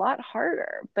 that's a lot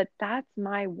harder, but that's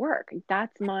my work.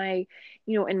 That's my,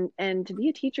 and to be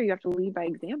a teacher, you have to lead by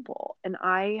example. And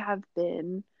I have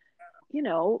been,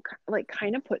 like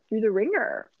kind of put through the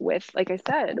ringer with, like I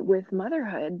said, with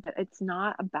motherhood, but it's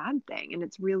not a bad thing. And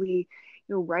it's really,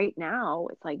 right now,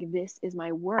 it's like, this is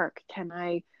my work. Can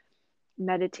I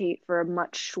meditate for a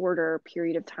much shorter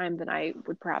period of time than I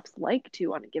would perhaps like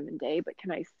to on a given day? But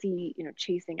can I see,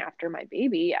 chasing after my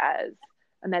baby as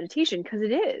a meditation? Because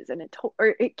it is, and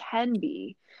or it can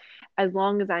be, as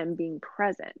long as I'm being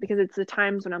present, because it's the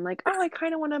times when I'm like, oh, I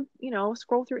kind of want to,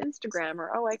 scroll through Instagram,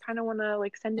 or oh, I kind of want to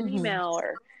like send an Mm-hmm. email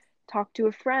or talk to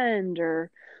a friend, or,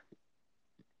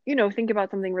 think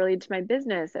about something related to my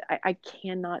business. I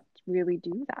cannot really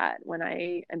do that when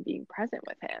I am being present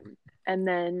with him. And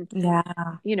then, Yeah.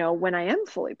 when I am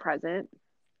fully present,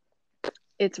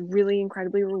 it's really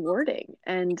incredibly rewarding.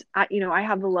 And I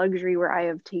have the luxury where I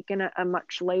have taken a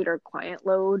much lighter client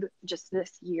load just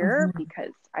this year Mm-hmm.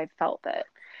 because I felt that,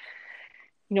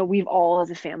 we've all as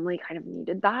a family kind of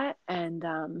needed that. And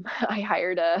I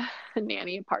hired a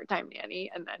nanny, a part-time nanny,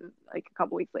 and then like a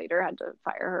couple weeks later had to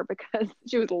fire her because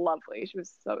she was lovely. She was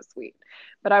so sweet.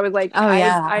 But I was like, Oh I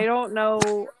yeah. don't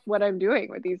know what I'm doing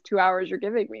with these 2 hours you're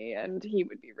giving me. And he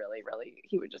would be really, really,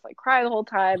 he would just like cry the whole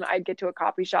time. I'd get to a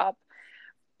coffee shop,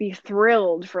 be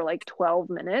thrilled for like 12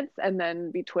 minutes, and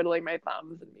then be twiddling my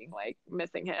thumbs and being like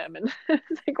missing him, and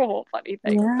it's like a whole funny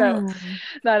thing. So Yeah.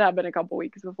 that happened a couple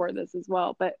weeks before this as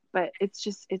well. But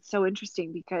it's so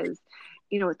interesting because,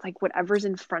 it's like whatever's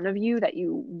in front of you that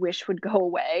you wish would go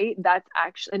away, that's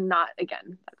actually not,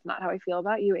 again, that's not how I feel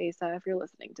about you, Asa. If you're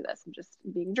listening to this, I'm just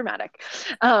being dramatic.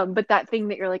 But that thing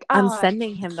that you're like, I'm oh,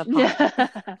 sending him the pod.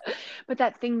 yeah. But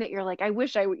that thing that you're like, I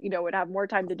wish I would, would have more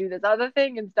time to do this other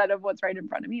thing instead of what's right in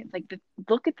front of me. It's like,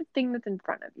 look at the thing that's in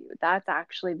front of you. That's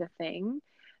actually the thing.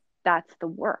 That's the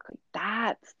work. Like,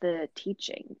 that's the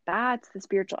teaching. That's the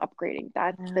spiritual upgrading.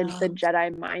 That's the Yeah.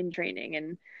 Jedi mind training.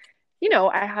 And,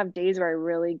 I have days where I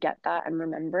really get that and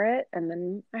remember it. And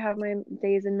then I have my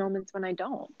days and moments when I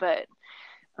don't. But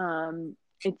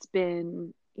It's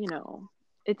been,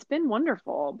 it's been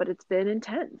wonderful, but it's been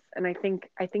intense. And I think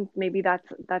maybe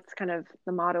that's kind of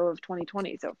the motto of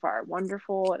 2020 so far: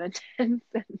 wonderful and intense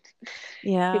and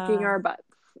kicking Yeah. our butts.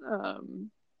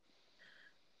 Um,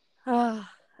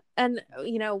 Ah, and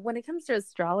when it comes to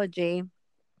astrology,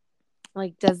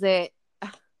 like, does it,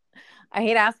 I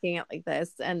hate asking it like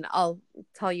this, and I'll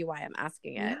tell you why I'm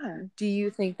asking it. yeah. Do you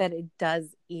think that it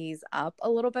does ease up a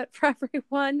little bit for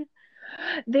everyone?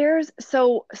 There's it's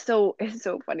so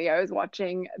funny. I was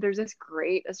watching, there's this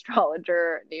great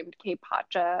astrologer named Kay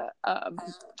Pacha,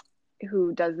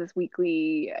 who does this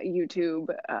weekly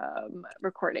YouTube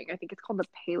recording. I think it's called the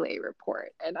Pele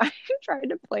Report. And I tried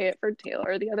to play it for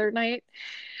Taylor the other night.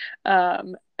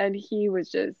 And he was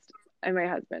just, and my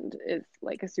husband is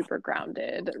like a super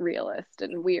grounded realist,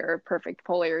 and we are perfect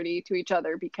polarity to each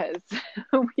other because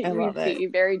I we love it. see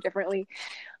very differently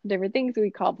different things.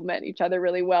 We complement each other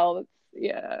really well. That's,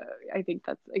 yeah, I think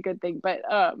that's a good thing. But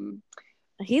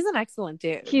He's an excellent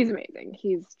dude. he's amazing.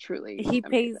 He's truly He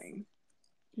pays, amazing.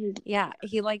 He's yeah,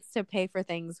 he likes to pay for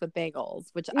things with bagels,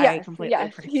 which I Yes, completely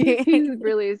yes. He's appreciate. he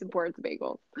really supports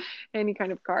bagels, any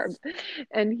kind of carb.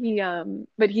 And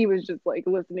but he was just like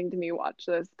listening to me watch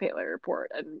this Paley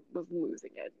report and was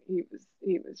losing it.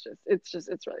 He was just,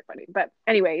 it's really funny. But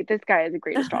anyway, this guy is a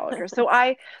great astrologer. So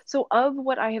of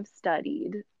what I have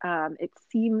studied, it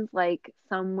seems like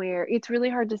somewhere, it's really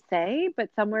hard to say,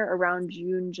 but somewhere around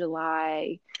June,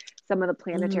 July, some of the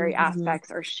planetary Mhm.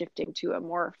 aspects are shifting to a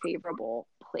more favorable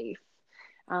place.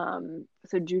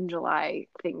 So June, July,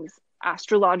 things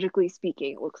astrologically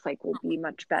speaking, it looks like will be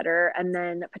much better. And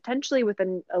then potentially with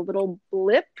a little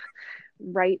blip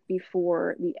right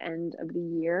before the end of the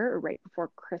year or right before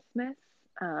Christmas,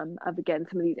 of again,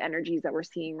 some of these energies that we're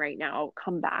seeing right now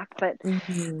come back. But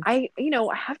Mhm. I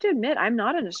have to admit, I'm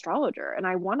not an astrologer, and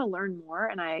I want to learn more.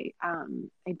 And I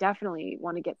definitely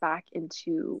want to get back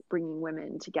into bringing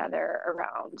women together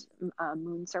around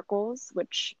moon circles,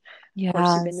 which, of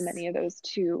course, you've been to Yes, many of those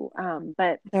too.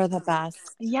 But they're the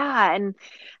best. yeah, and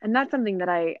that's something that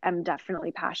I am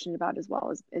definitely passionate about as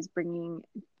well, is bringing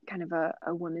kind of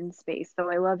a women's space.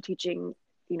 So I love teaching,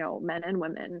 men and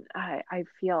women. I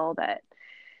feel that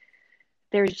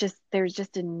there's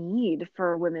just a need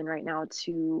for women right now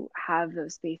to have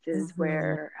those spaces Mhm.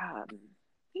 where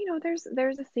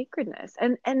there's a sacredness.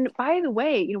 And by the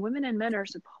way, women and men are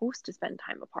supposed to spend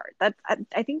time apart.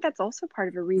 I think that's also part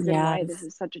of a reason why this Yes.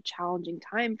 is such a challenging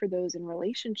time for those in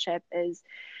relationship is,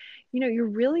 you're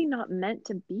really not meant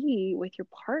to be with your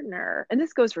partner. And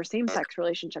this goes for same-sex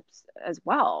relationships as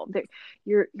well.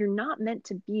 You're not meant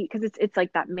to be, because it's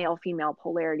like that male-female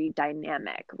polarity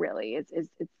dynamic, really. It's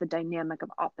the dynamic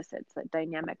of opposites, that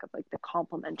dynamic of like the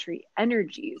complementary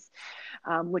energies,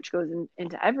 which goes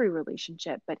into every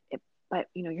relationship. But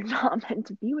you're not meant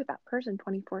to be with that person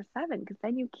 24/7, because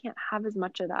then you can't have as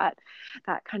much of that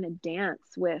kind of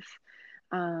dance with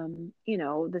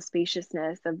the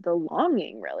spaciousness of the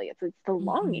longing. Really, it's the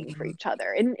longing for Mhm. each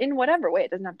other in whatever way.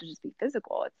 It doesn't have to just be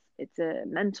physical. It's a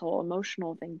mental,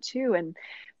 emotional thing too. And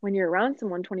when you're around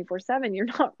someone 24/7,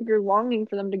 you're longing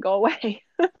for them to go away.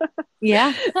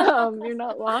 Yeah. You're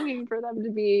not longing for them to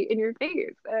be in your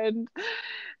face. And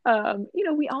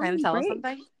we all Trying to need tell us breaks.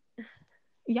 something?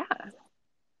 Yeah.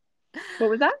 What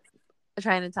was that?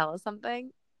 Trying to tell us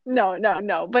something? No, no,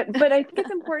 no. But I think it's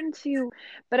important to,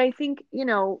 but I think,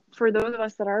 for those of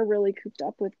us that are really cooped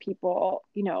up with people,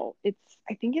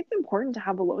 I think it's important to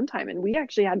have alone time. And we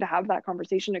actually had to have that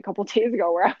conversation a couple days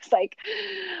ago where I was like,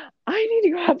 I need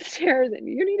to go upstairs and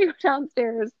you need to go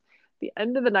downstairs at the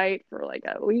end of the night for like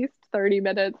at least 30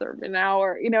 minutes or an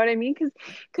hour. You know what I mean? Because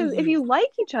if Mhm. you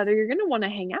like each other, you're going to want to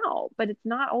hang out, but it's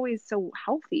not always so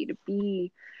healthy to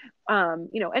be,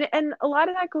 and a lot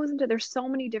of that goes into, there's so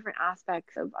many different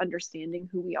aspects of understanding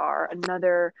who we are.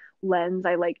 Another lens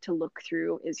I like to look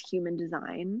through is human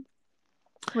design,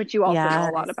 which you also know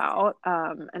a lot Yes. about.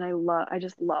 And I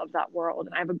just love that world.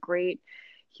 And I have a great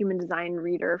human design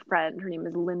reader friend. Her name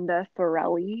is Linda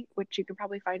Thorelli, which you can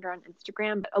probably find her on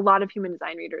Instagram. But a lot of human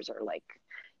design readers are like,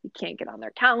 you can't get on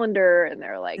their calendar, and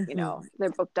they're like, Mhm.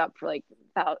 they're booked up for like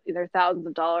they're thousands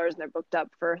of dollars, and they're booked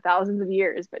up for thousands of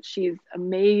years. But she's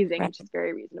amazing, Right. and she's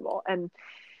very reasonable. And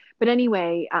but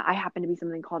anyway, I happen to be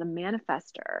something called a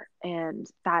manifester, and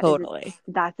Totally.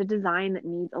 that's a design that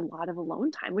needs a lot of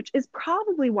alone time, which is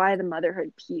probably why the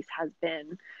motherhood piece has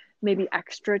been maybe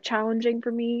extra challenging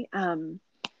for me, and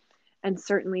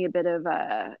certainly a bit of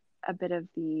the.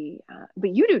 But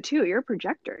you do too. You're a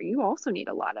projector. You also need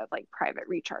a lot of like private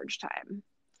recharge time.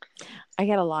 I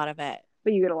get a lot of it.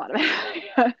 but you get a lot of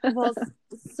it. Well,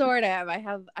 sort of.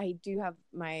 I do have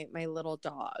my little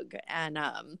dog, and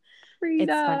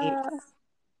it's funny. Frida.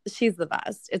 She's the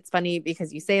best. It's funny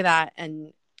because you say that,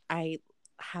 and I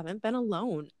haven't been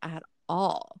alone at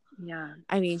all. Yeah.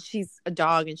 I mean, she's a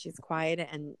dog and she's quiet,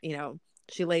 and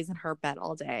she lays in her bed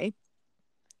all day.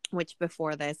 Which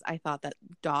before this, I thought that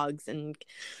dogs and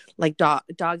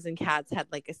dogs and cats had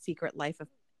like a secret life of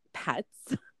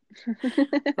pets.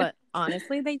 But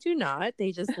honestly, they do not.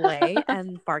 They just lay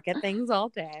and bark at things all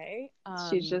day.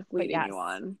 She's just But leading yes, you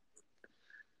on.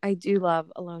 I do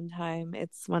love alone time.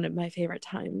 It's one of my favorite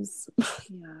times.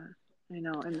 Yeah, I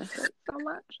know. I miss it so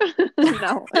much.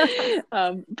 No,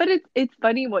 but it's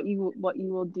funny what you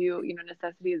will do.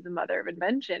 Necessity is the mother of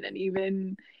invention, and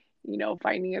even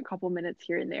finding a couple minutes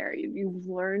here and there, you've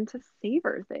learned to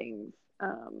savor things,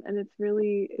 and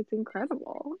it's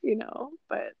incredible.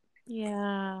 But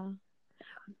Yeah.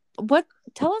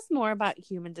 Tell us more about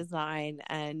human design.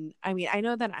 And I mean, I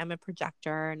know that I'm a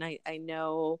projector, and I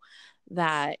know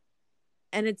that,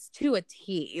 and it's to a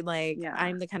T. Like, yeah,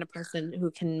 I'm the kind of person who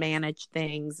can manage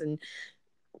things and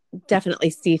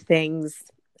definitely see things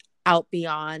out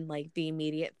beyond like the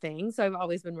immediate thing. So I've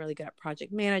always been really good at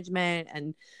project management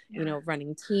and, yeah,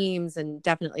 running teams, and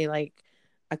definitely like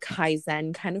a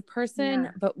Kaizen kind of person.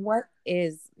 yeah. But what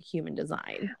is human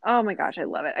design? Oh my gosh, I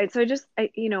love it.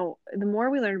 The more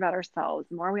we learn about ourselves,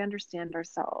 the more we understand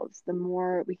ourselves, the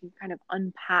more we can kind of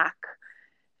unpack.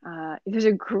 There's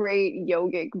a great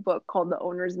yogic book called The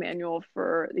Owner's Manual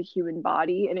for the Human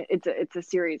Body, and it's a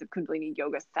series of Kundalini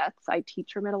yoga sets. I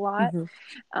teach from it a lot,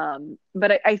 Mm-hmm.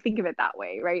 but I think of it that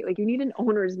way, right? Like you need an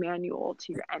owner's manual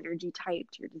to your energy type,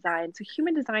 to your design. So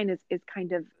human design is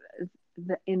kind of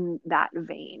in that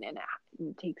vein, and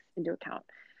it takes into account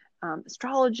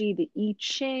astrology, the I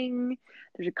Ching.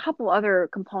 There's a couple other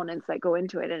components that go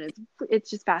into it, and it's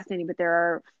just fascinating. But there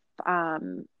are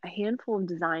a handful of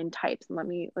design types.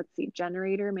 Let's see: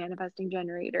 generator, manifesting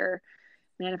generator,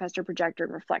 manifestor, projector,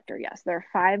 and reflector. Yes, there are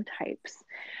 5 types,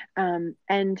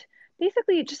 and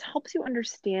basically it just helps you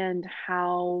understand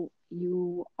how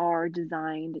you are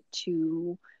designed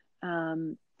to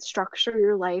structure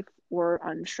your life or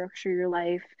unstructure your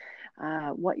life,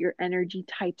 what your energy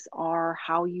types are,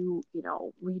 how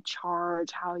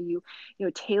recharge, how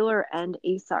Taylor and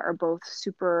Asa are both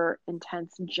super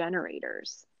intense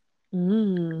generators.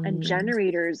 And Mm.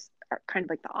 generators are kind of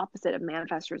like the opposite of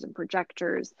manifestors and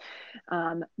projectors.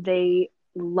 They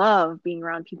love being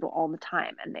around people all the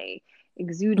time, and they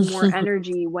exude more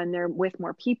energy when they're with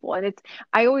more people. And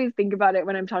I always think about it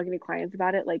when I'm talking to clients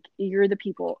about it, like you're the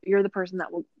person that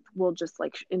will just,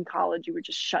 like in college, you would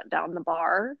just shut down the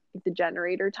bar, like the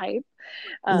generator type,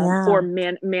 or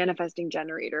Yeah. manifesting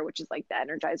generator, which is like the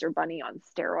Energizer Bunny on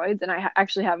steroids. And I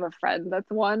actually have a friend that's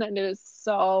one, and it is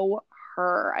so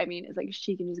her. I mean, it's like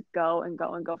she can just go and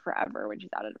go and go forever when she's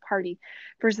out at a party.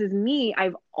 Versus me,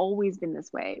 I've always been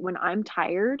this way. When I'm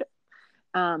tired,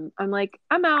 I'm like,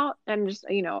 I'm out, and just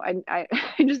I I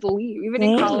just leave. Even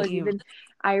in college, Same. even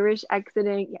Irish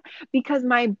exiting, yeah, because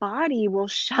my body will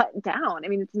shut down. I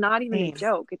mean, it's not even a Same.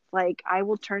 joke. It's like I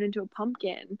will turn into a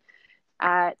pumpkin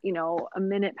at a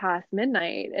minute past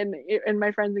midnight, and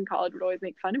my friends in college would always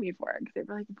make fun of me for it, because they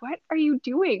were like, what are you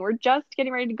doing? We're just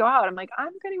getting ready to go out. I'm like,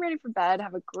 I'm getting ready for bed.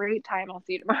 Have a great time. I'll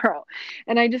see you tomorrow.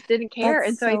 And I just didn't care.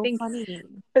 And That's so I so think, funny.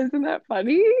 isn't that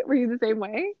funny? Were you the same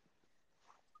way?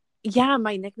 Yeah,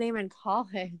 my nickname in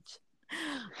college.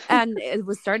 And it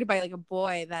was started by like a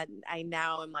boy that I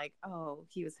now am like, oh,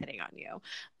 he was hitting on you.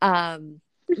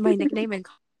 My nickname in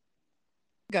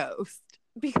Ghost,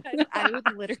 because I would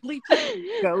literally just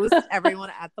ghost everyone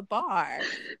at the bar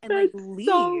and like That's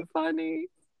so leave. funny.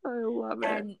 I love it.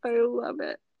 And I love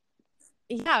it.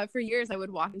 yeah, for years I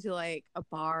would walk into like a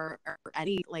bar or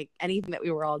anything that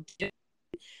we were all doing,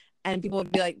 and people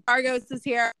would be like, "Bar Ghost is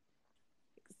here.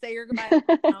 Say your goodbye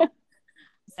now."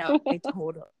 So I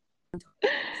totally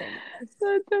same way.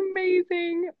 That's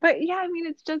amazing. But yeah, I mean,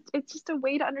 it's just a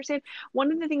way to understand.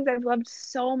 One of the things I've loved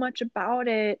so much about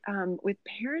it, with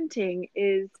parenting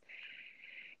is,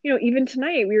 even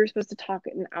tonight we were supposed to talk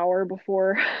an hour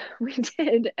before we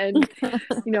did, and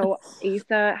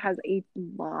Asa has a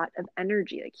lot of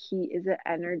energy. Like he is an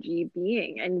energy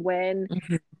being, and when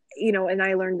Mhm. and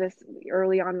I learned this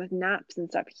early on with naps and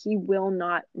stuff, he will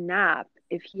not nap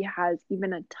if he has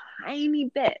even a tiny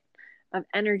bit of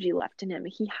energy left in him.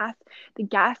 The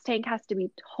gas tank has to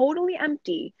be totally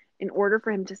empty in order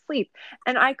for him to sleep.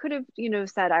 And I could have,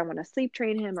 said, I want to sleep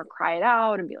train him or cry it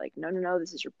out and be like, no, no, no,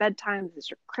 this is your bedtime, this is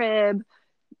your crib.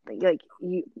 like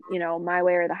you know, my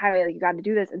way or the highway, like you got to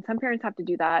do this. And some parents have to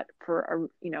do that for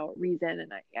a, you know, reason.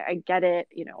 And I get it.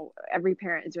 You know, every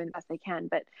parent is doing the best they can,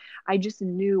 but I just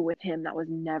knew with him that was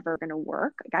never going to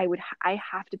work. Like I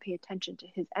have to pay attention to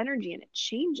his energy, and it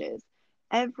changes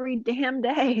every damn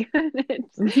day.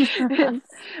 It's,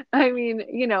 I mean,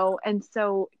 you know, and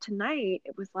so tonight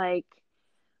it was like,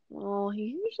 well,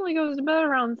 he usually goes to bed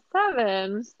around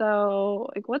 7. So,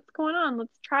 like, what's going on?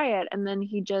 Let's try it. And then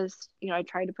he just, you know, I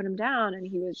tried to put him down and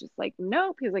he was just like,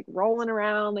 nope. He was like rolling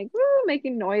around, like, woo,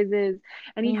 making noises.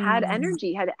 And he had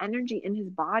energy in his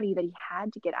body that he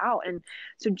had to get out. And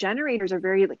so generators are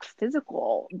very like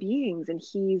physical beings. And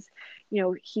he's, you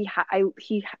know,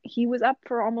 he was up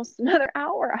for almost another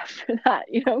hour after that,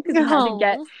 you know, because he had to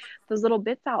get Oh, those little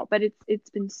bits out. But it's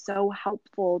been so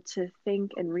helpful to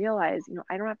think and realize, you know,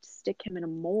 I don't have to stick him in a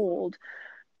mold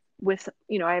with,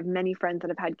 you know, I have many friends that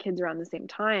have had kids around the same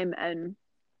time, and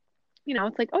you know,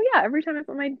 it's like, oh yeah, every time I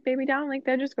put my baby down, like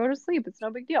they just go to sleep, it's no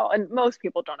big deal. And most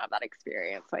people don't have that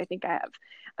experience, so I think I have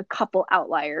a couple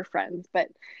outlier friends, but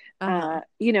uh-huh.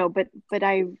 you know, but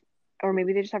I've, or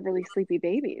maybe they just have really sleepy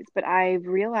babies, but I've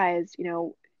realized, you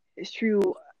know,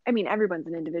 through, I mean, everyone's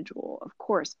an individual, of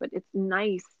course, but it's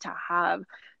nice to have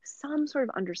some sort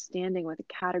of understanding with a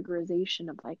categorization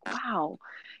of like, wow,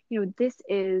 you know, this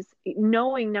is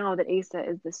knowing now that Asa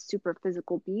is this super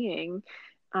physical being.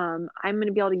 I'm going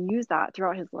to be able to use that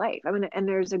throughout his life. I'm going to, and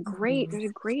there's a great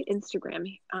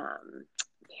Instagram,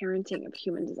 parenting of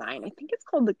human design. I think it's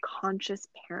called the Conscious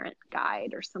Parent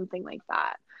Guide or something like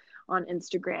that on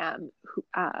Instagram,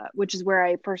 which is where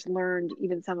I first learned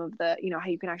even some of the, you know, how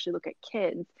you can actually look at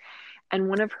kids. And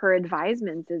one of her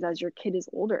advisements is, as your kid is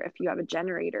older, if you have a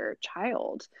generator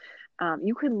child,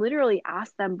 you could literally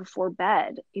ask them before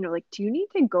bed, you know, like, do you need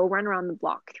to go run around the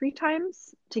block 3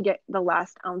 times to get the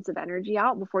last ounce of energy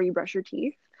out before you brush your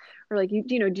teeth? Or like,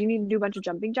 you know, do you need to do a bunch of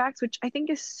jumping jacks? Which I think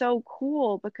is so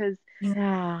cool because,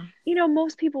 Yeah. you know,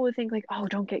 most people would think like, oh,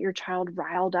 don't get your child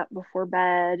riled up before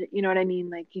bed. You know what I mean?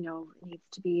 Like, you know, it needs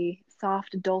to be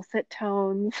soft, dulcet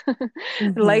tones,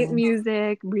 light Mm-hmm.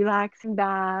 music, relaxing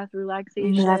bath, That's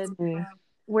relaxation. me.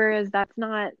 Whereas that's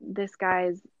not this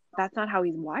guy's, that's not how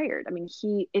he's wired. I mean, it's,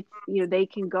 you know, they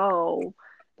can go,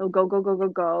 they'll go, go, go, go,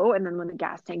 go. And then when the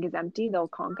gas tank is empty, they'll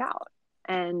conk out.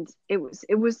 And it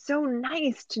was so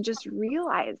nice to just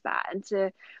realize that, and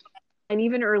to, and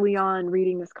even early on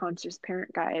reading this conscious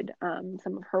parent guide,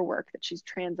 some of her work that she's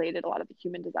translated a lot of the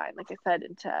human design, like I said,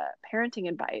 into parenting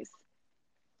advice.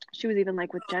 She was even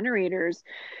like, with generators,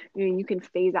 you know, you can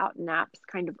phase out naps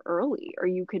kind of early, or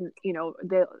you can, you know,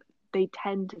 they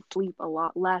tend to sleep a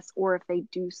lot less, or if they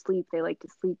do sleep, they like to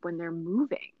sleep when they're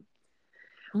moving,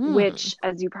 Mm. which,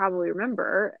 as you probably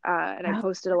remember, and I Oh.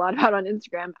 posted a lot about on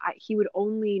Instagram, he would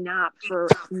only nap for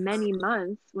many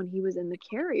months when he was in the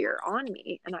carrier on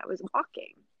me and I was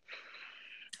walking.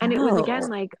 And it was again Oh.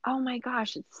 like, oh my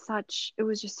gosh, it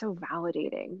was just so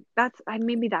validating.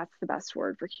 Maybe that's the best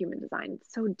word for human design.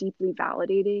 It's so deeply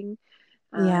validating,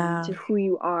 Yeah. to who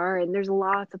you are. And there's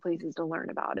lots of places to learn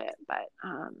about it. But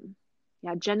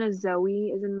yeah, Jenna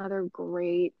Zoe is another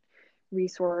great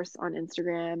resource on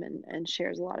Instagram, and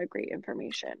shares a lot of great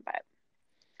information. But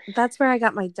That's where I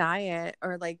got my diet,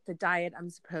 or like the diet I'm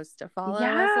supposed to follow as a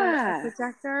yeah.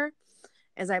 projector.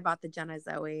 Is I bought the Jenna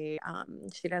Zoe.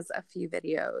 She does a few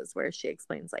videos where she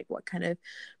explains like what kind of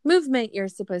movement you're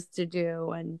supposed to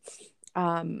do, and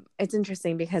it's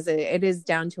interesting because it is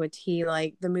down to a T.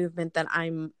 Like the movement that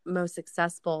I'm most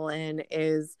successful in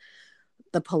is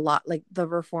like the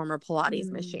reformer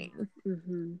Pilates machine,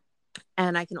 Mm-hmm.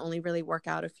 and I can only really work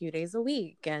out a few days a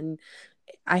week, and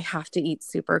I have to eat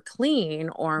super clean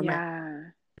or my, Yeah.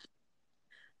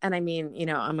 and I mean, you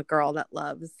know, I'm a girl that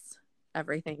loves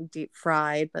everything deep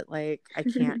fried, but like I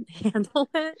can't handle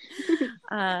it.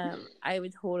 I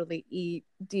would totally eat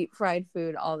deep fried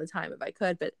food all the time if I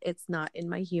could, but it's not in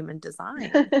my human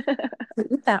design to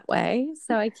eat that way,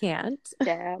 so I can't.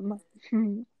 Damn.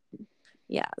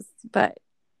 Yes, but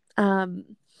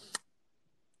um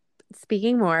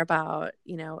speaking more about,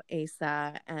 you know,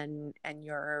 Asa and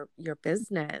your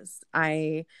business,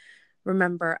 I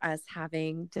remember us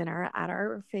having dinner at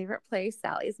our favorite place,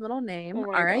 Sally's middle name,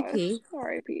 Oh my gosh. RIP,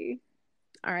 R.I.P.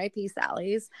 RIP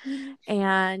Sally's.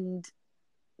 And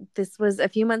this was a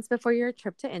few months before your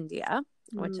trip to India,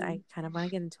 which Mm. I kind of want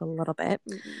to get into a little bit.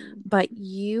 Mm. But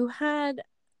you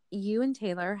and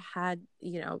Taylor had,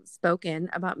 you know, spoken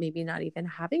about maybe not even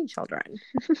having children.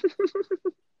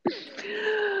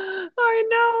 I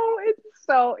know.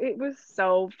 It was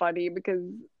so funny because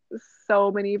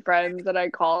so many friends that I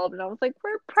called and I was like,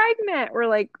 we're pregnant.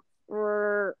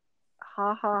 We're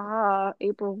ha ha ha,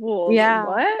 April Fools. Yeah.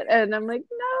 What? And I'm like,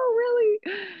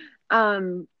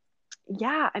 Um,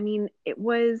 yeah, I mean, it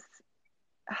was,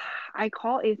 I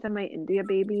call Asa my India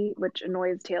baby, which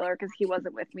annoys Taylor because he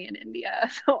wasn't with me in India.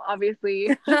 So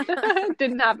obviously it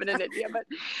didn't happen in India,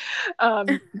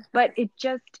 but it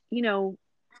just,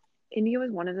 India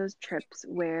was one of those trips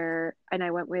where, and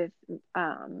I went with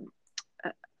uh,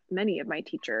 many of my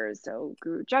teachers. So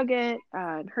Guru Jagat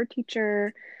and her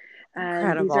teacher, and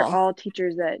these are Incredible. all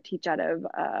teachers that teach out of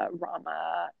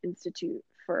Rama Institute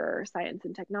for Science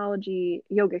and Technology,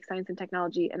 Yogic Science and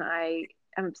Technology, and I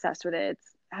am obsessed with it.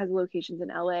 It has locations in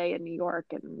LA and New York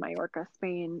and Mallorca,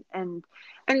 Spain. And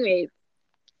anyway,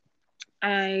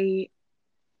 I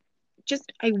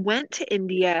I went to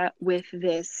India with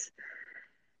this.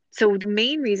 So the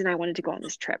main reason I wanted to go on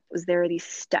this trip was there are these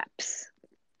steps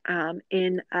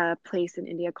in a place in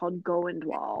India called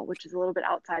Goindwal, which is a little bit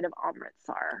outside of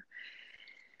Amritsar,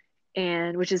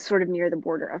 and which is sort of near the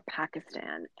border of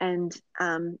Pakistan. And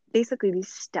basically, these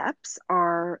steps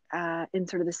are in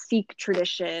sort of the Sikh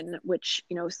tradition, which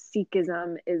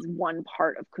Sikhism is one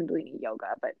part of Kundalini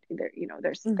yoga, but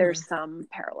there's Hmm. some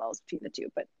parallels between the two.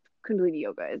 But Kundalini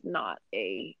yoga is not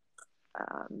a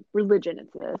religion;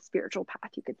 it's a spiritual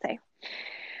path, you could say.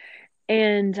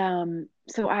 And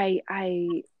so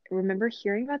I remember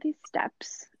hearing about these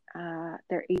steps. There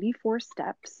are 84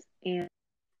 steps, and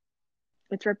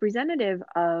it's representative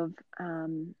of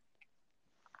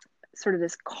sort of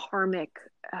this karmic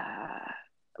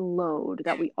load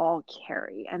that we all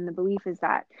carry. And the belief is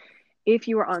that if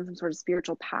you are on some sort of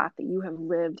spiritual path, that you have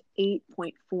lived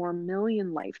 8.4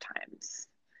 million lifetimes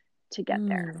to get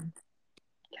there. Mm.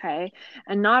 Okay.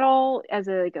 And not all as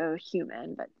a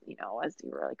human, but as you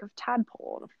were like a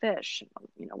tadpole and a fish,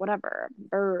 whatever, a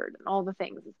bird and all the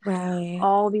things, Right.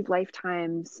 all these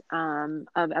lifetimes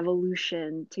of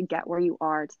evolution to get where you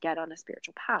are, to get on a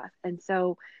spiritual path.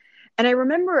 And I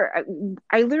remember,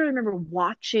 I literally remember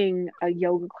watching a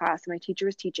yoga class my teacher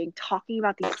was teaching, talking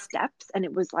about these steps. And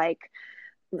it was like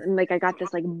I got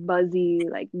this like buzzy,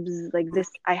 like, bzz, like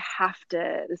this, I have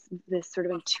to, this sort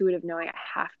of intuitive knowing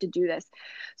I have to do this.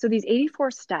 So these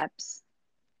 84 steps,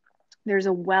 there's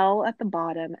a well at the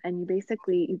bottom, and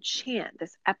you chant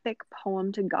this epic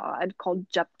poem to God called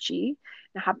Japji.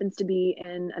 It happens to be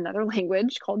in another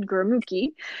language called Gurmukhi.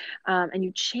 And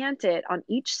you chant it on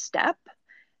each step,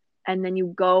 and then you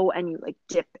go and you like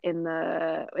dip in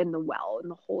the well, in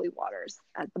the holy waters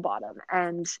at the bottom,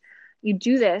 and you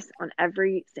do this on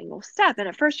every single step. And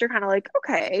at first you're kind of like,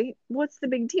 okay, what's the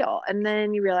big deal? And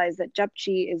then you realize that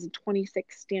Japji is a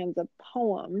 26 stanza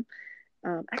poem.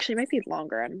 Actually, it might be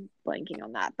longer. I'm blanking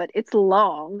on that, but it's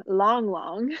long, long,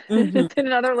 long. Hmm. It's in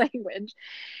another language.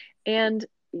 And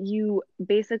you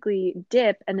basically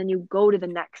dip and then you go to the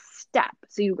next step.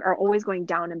 So you are always going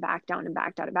down and back, down and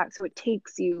back, down and back. So it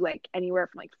takes you like anywhere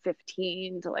from like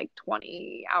 15 to like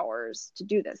 20 hours to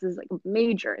do this. This is like a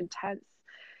major, intense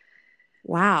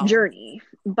Wow. journey.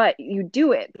 But you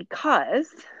do it because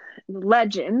the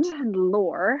legend and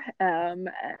lore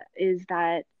is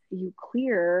that you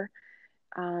clear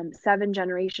 7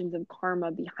 generations of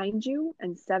karma behind you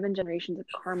and 7 generations of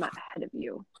karma ahead of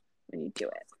you when you do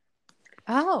it,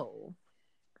 Oh.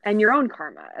 and your own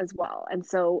karma as well. And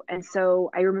so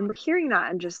I remember hearing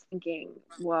that and just thinking,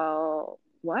 well,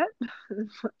 what?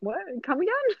 What? Come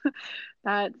again?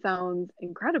 That sounds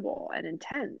incredible and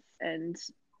intense and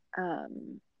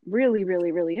really,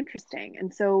 really, really interesting.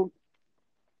 And so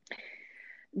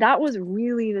that was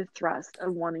really the thrust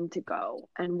of wanting to go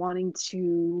and wanting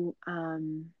to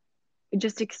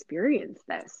just experience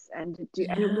this and to do,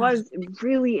 and it Yeah. was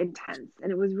really intense, and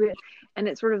it was real, and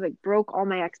it sort of like broke all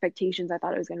my expectations. I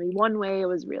thought it was going to be one way, it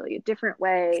was really a different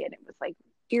way, and it was like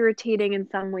irritating in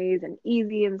some ways and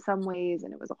easy in some ways,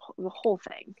 and it was the whole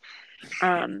thing.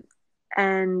 um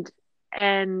and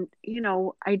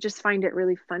I just find it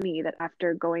really funny that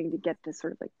after going to get this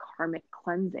sort of like karmic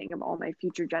cleansing of all my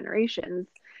future generations,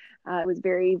 it was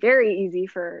very, very easy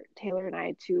for Taylor and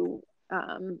I to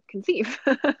conceive.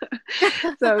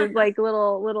 So it was like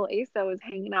little Asa was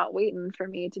hanging out waiting for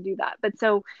me to do that. But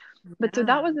so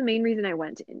that was Yeah. the main reason I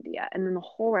went to India. And then the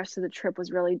whole rest of the trip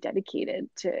was really dedicated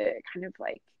to kind of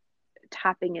like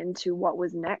tapping into what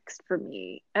was next for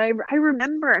me. And I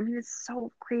remember, I mean, it's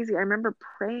so crazy. I remember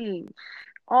praying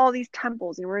all these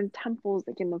temples, and we're in temples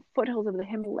like in the foothills of the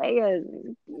Himalayas, and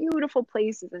these beautiful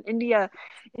places. And India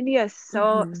is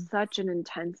Hmm. such an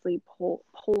intensely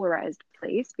polarized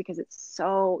place because it's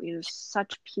so,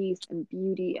 such peace and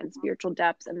beauty and spiritual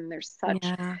depths, and then there's such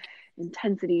Yeah.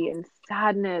 intensity and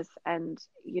sadness and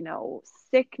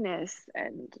sickness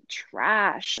and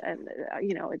trash, and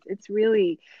it's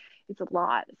really, it's a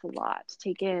lot to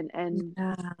take in. And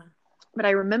Yeah. But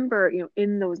I remember,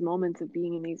 in those moments of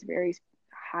being in these very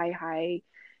high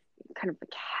kind of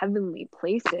like heavenly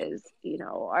places,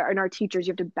 and our teachers,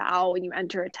 you have to bow when you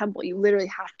enter a temple. You literally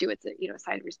have to. It's a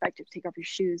sign of respect to take off your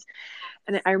shoes.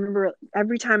 And I remember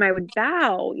every time I would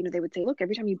bow, they would say, look,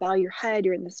 every time you bow your head,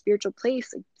 you're in the spiritual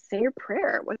place. Like, say your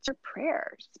prayer. What's your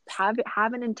prayer? Just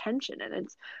have an intention. And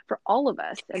it's for all of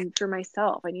us, and for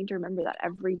myself. I need to remember that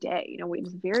every day.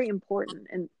 It's very important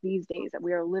in these days that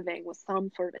we are living with some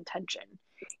sort of intention.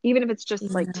 Even if it's just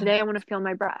like, Yeah. today I want to feel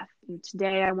my breath. And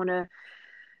today I want to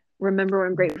remember what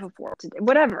I'm grateful for today.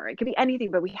 Whatever. It could be anything,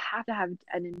 but we have to have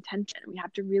an intention. We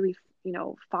have to really,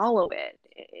 follow it.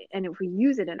 And if we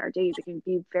use it in our days, it can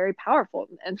be very powerful.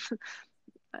 And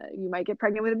you might get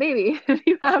pregnant with a baby if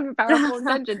you have a powerful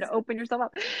intention to open yourself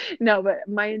up. No, but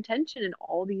my intention in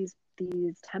all these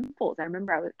temples, I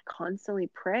remember I would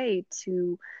constantly pray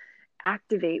to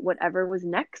activate whatever was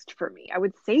next for me. I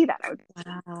would say that I would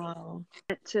Wow.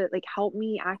 to like help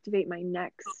me activate my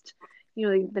next,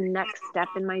 the next step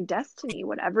in my destiny,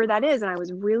 whatever that is. And I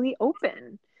was really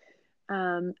open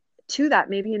um, to that,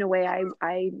 maybe in a way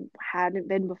I hadn't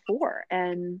been before.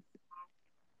 And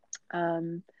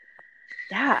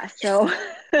yeah, so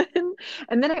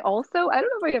and then I also, I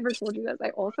don't know if I ever told you this, I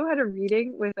also had a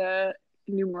reading with a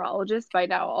numerologist. By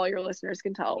now all your listeners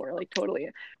can tell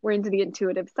we're into the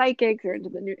intuitive psychics, we're into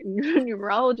the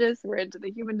numerologists, we're into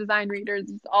the human design readers,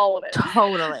 it's all of it.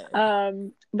 Totally.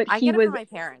 But I he get it was, from my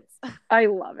parents. I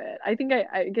love it. I think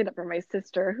I get it from my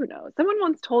sister. Who knows? Someone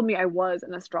once told me I was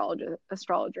an astrologer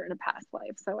in a past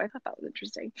life, so I thought that was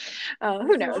interesting. Who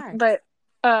Maybe you knows? are. But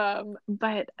a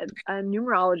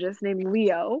numerologist named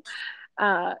Leo,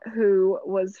 who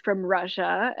was from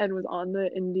Russia and was on the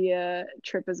India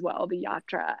trip as well, the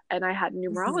yatra. And I had a Mhm.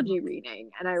 numerology reading,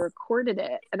 and I recorded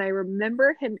it. And I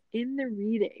remember him in the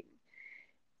reading,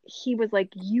 he was like,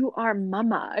 "You are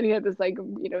mama," and he had this like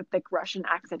thick Russian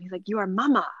accent. He's like, "You are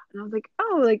mama," and I was like,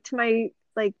 "Oh, like to my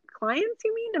like clients,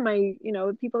 you mean, to my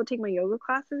people that take my yoga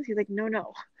classes?" He's like, "No,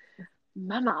 no,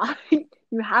 mama,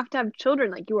 you have to have children,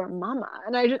 like you are mama."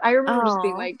 And I remember just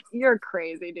being Oh. like, "You're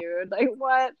crazy, dude. Like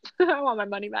what? I want my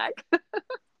money back."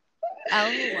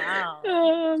 Oh, wow.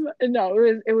 No,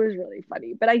 it was really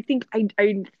funny, but I think I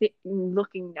think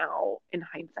looking now in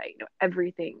hindsight,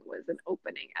 everything was an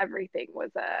opening. Everything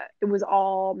was it was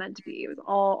all meant to be. It was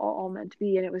all meant to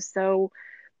be, and it was so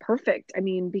perfect. I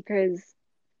mean, because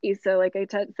Issa, like I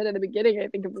said in the beginning, I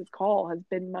think of this call, has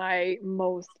been my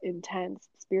most intense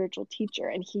spiritual teacher,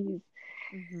 and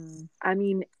Hmm. I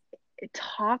mean,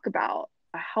 talk about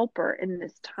a helper in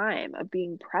this time of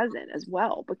being present as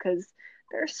well, because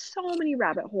there's so many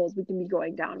rabbit holes we can be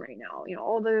going down right now.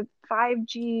 All the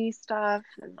 5G stuff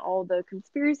and all the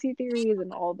conspiracy theories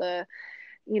and all the,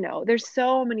 there's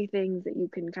so many things that you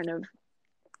can kind of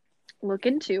look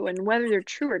into, and whether they're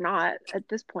true or not at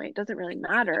this point doesn't really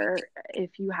matter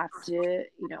if you have to,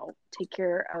 take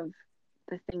care of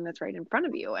the thing that's right in front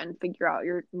of you and figure out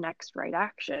your next right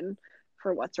action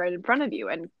for what's right in front of you.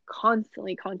 And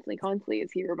constantly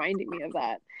is he reminding me of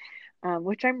that,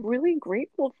 which I'm really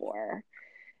grateful for.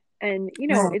 And it's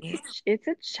Right. it's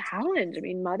a challenge. I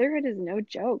mean, motherhood is no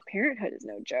joke. Parenthood is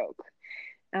no joke.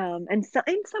 And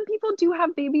some people do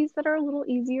have babies that are a little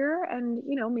easier and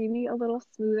maybe a little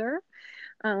smoother.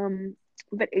 um,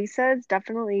 but Asa is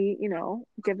definitely,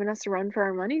 giving us a run for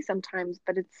our money sometimes.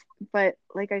 But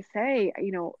like I say,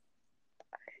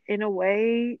 in a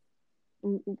way,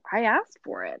 I asked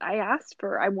for it.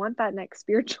 I want that next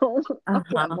spiritual up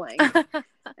Uh-huh. leveling,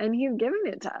 and he's giving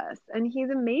it to us. And he's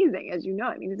amazing, as you know.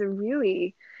 I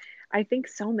mean, I think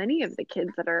so many of the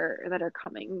kids that are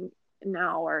coming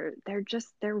now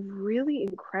they're really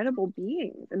incredible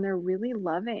beings, and they're really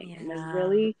loving, and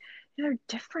Yeah. they're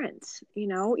different.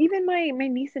 Even my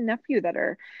niece and nephew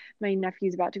my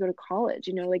nephew's about to go to college,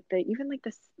 like the even like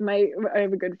this my I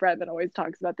have a good friend that always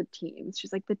talks about the teens.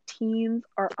 She's like, the teens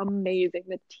are amazing.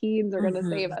 The teens are going to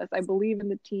save Hmm. us. I believe in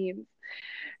the teens.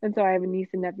 And so I have a niece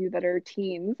and nephew that are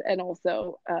teens, and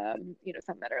also,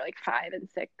 some that are like 5 and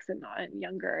 6 and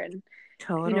younger. And,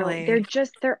 Totally.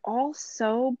 they're all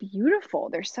so beautiful.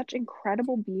 They're such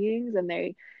incredible beings. And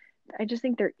I just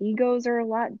think their egos are a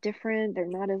lot different. They're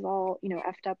not as all,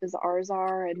 effed up as ours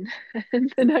are. And,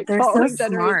 and the next They're so following smart.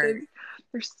 generations,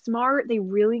 they're smart. They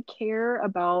really care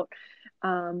about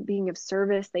being of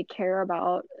service.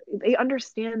 They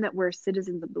understand that we're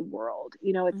citizens of the world.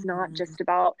 It's not Hmm. just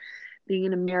about being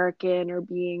an American or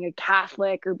being a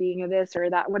Catholic or being a this or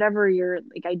that, whatever your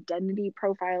like identity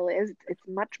profile is. It's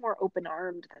much more open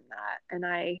armed than that. And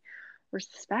I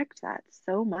respect that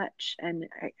so much. And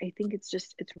I think it's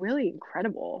really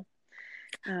incredible.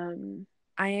 Um,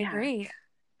 I yeah. agree.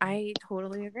 I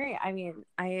totally agree. I mean,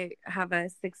 I have a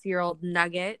 6-year-old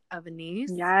nugget of a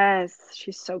niece. Yes,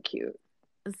 she's so cute.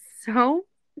 So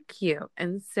cute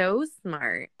and so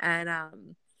smart. And I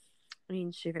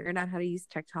mean, she figured out how to use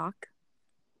TikTok,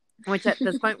 which at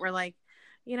this point we're like,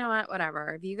 you know what,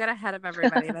 whatever. If you get ahead of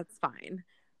everybody, that's fine.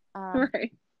 Um,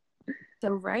 Right. so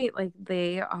right, like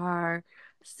they are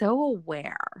so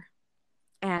aware,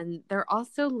 and they're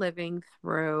also living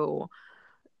through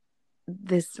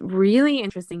this really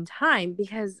interesting time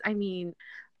because I mean,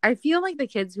 I feel like the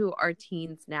kids who are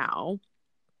teens now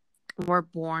were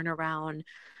born around,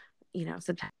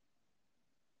 September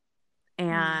Mm.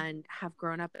 and have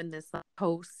grown up in this like,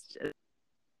 post.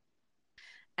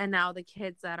 And now the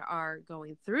kids that are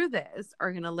going through this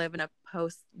are going to live in a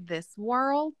post this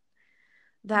world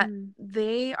that Mm.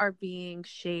 they are being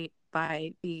shaped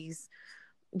by these,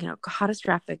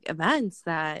 catastrophic events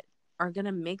that are going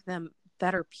to make them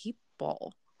better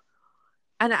people.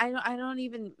 And I don't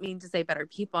even mean to say better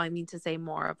people. I mean to say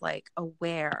more of like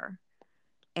aware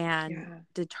and Yeah.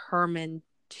 determined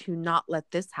to not let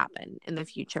this happen in the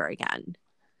future again.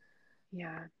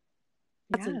 Yeah.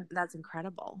 Yeah. That's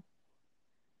incredible.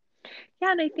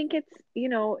 Yeah, and I think it's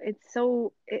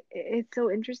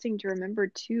so interesting to remember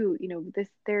too,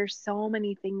 there's so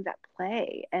many things at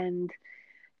play, and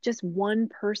just one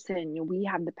person, we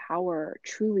have the power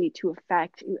truly to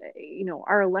affect,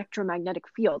 our electromagnetic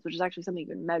fields, which is actually something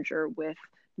you can measure with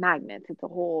magnets. It's a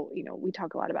whole, we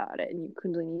talk a lot about it in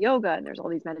Kundalini yoga, and there's all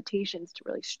these meditations to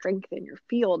really strengthen your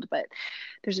field. But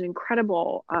there's an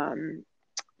incredible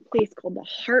place called the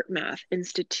Heart Math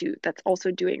Institute that's also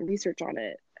doing research on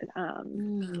it.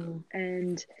 Mm.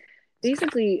 And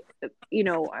basically,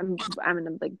 I'm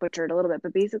gonna like butcher it a little bit,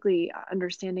 but basically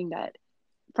understanding that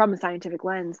from a scientific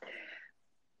lens,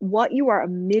 what you are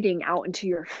emitting out into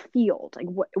your field, like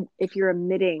what if you're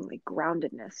emitting like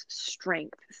groundedness,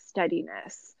 strength,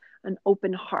 steadiness, an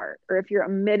open heart, or if you're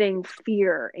emitting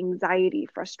fear, anxiety,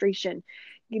 frustration,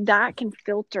 that can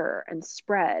filter and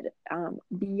spread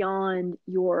beyond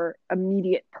your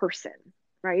immediate person,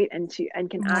 right? And can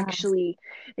Yes. actually,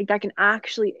 like, that can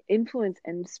actually influence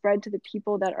and spread to the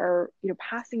people that are,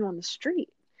 passing on the street,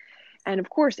 and of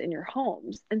course in your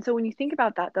homes. And so when you think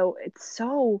about that, though,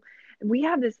 we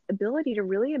have this ability to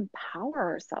really empower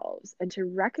ourselves and to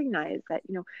recognize that,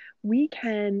 we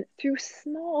can, through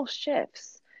small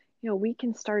shifts, we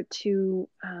can start to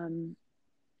kind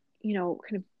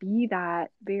of be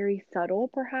that very subtle,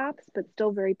 perhaps, but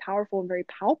still very powerful and very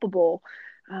palpable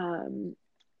um,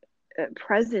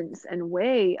 presence and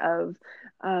way of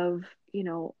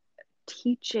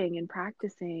teaching and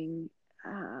practicing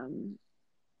um,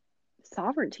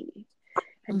 sovereignty,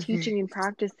 and Hmm. teaching and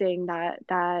practicing that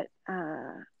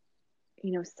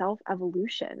self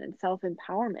evolution and self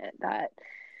empowerment that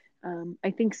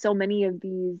I think so many of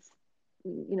these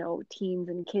teens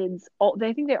and kids,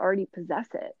 I think they already possess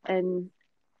it, and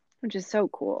which is so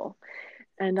cool.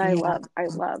 And Yeah. I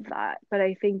love that. But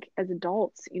I think as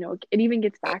adults, it even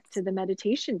gets back to the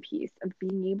meditation piece of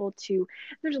being able to,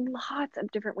 there's lots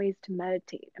of different ways to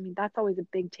meditate. I mean, that's always a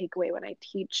big takeaway when I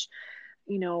teach,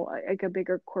 like a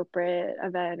bigger corporate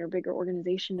event or bigger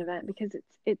organization event, because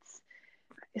it's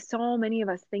so many of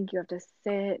us think you have to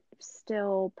sit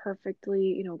still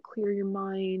perfectly, clear your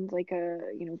mind like a,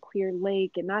 clear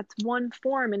lake, and that's one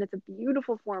form, and it's a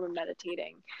beautiful form of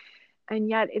meditating. And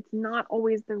yet it's not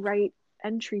always the right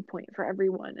entry point for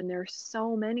everyone, and there are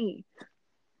so many,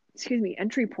 excuse me,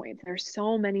 entry points. There's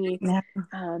so many Yeah.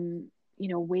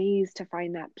 ways to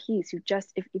find that peace.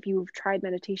 If you've tried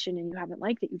meditation and you haven't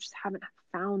liked it, you just haven't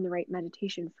found the right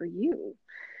meditation for you.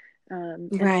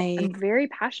 And I'm Right. very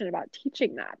passionate about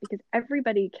teaching that, because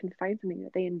everybody can find something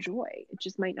that they enjoy. It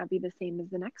just might not be the same as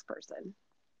the next person.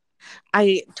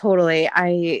 I totally.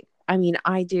 I mean,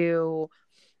 I do.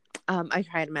 I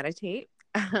try to meditate.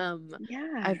 Um,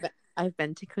 Yeah. I've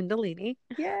been to Kundalini.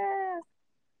 Yeah.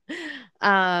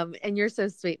 And you're so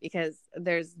sweet because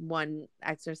there's one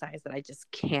exercise that I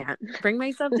just can't bring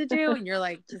myself to do, and you're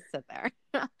like, just sit there.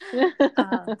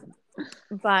 um,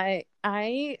 but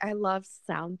I love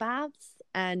sound baths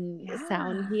and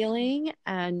sound Yeah. healing.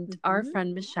 And our Hmm.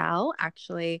 friend Michelle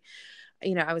actually,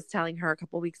 I was telling her a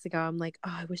couple weeks ago, I'm like,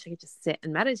 oh, I wish I could just sit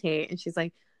and meditate. And she's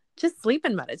like, just sleep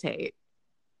and meditate.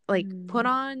 Like, put Mm.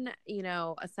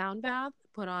 on, a sound bath,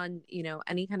 put on,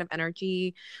 any kind of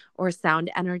energy or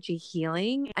sound energy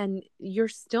healing, and you're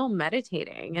still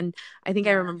meditating. And I think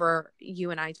I Yeah. remember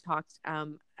you and I talked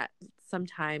at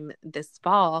sometime this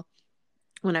fall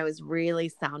when I was really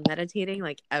sound meditating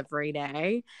like every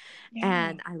day. Yeah.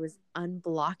 And I was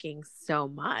unblocking so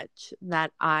much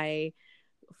that I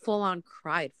full on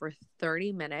cried for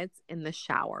 30 minutes in the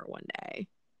shower one day.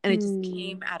 and it just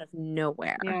came Mm. out of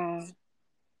nowhere. Yeah.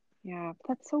 Yeah.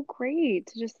 That's so great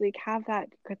to just like have that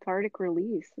cathartic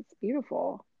release. It's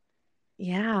beautiful.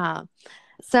 Yeah.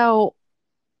 So,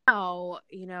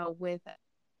 with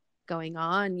going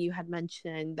on, you had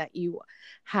mentioned that you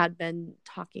had been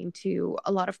talking to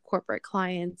a lot of corporate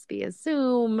clients via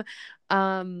Zoom.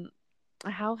 Um,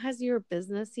 how has your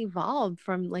business evolved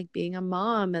from like being a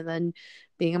mom and then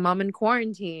being a mom in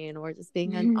quarantine or just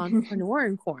being an entrepreneur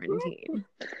in quarantine?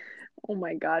 Oh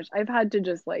my gosh. I've had to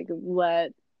just like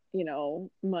let,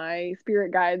 my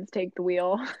spirit guides take the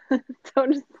wheel, so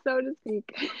to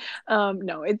speak.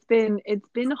 No, it's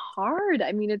been hard.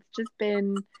 I mean,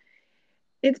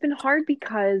 it's been hard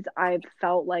because I've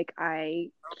felt like I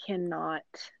cannot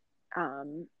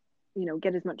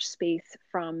get as much space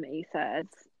from Asa as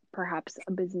perhaps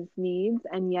a business needs.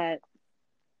 And yet,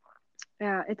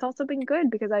 yeah, it's also been good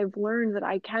because I've learned that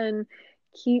I can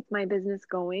keep my business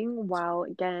going while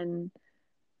again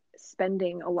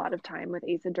spending a lot of time with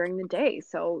Asa during the day.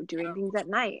 So doing things at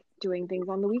night, doing things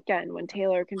on the weekend when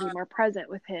Taylor can be more present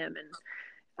with him,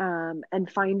 and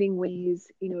finding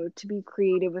ways, to be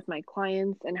creative with my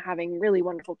clients and having really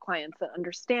wonderful clients that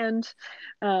understand,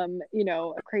 a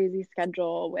crazy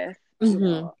schedule with,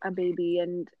 Mm-hmm. a baby,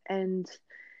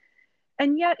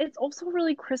 and yet it's also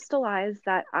really crystallized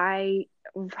that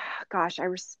gosh, I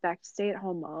respect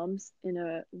stay-at-home moms in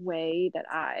a way that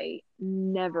I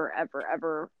never, ever,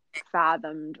 ever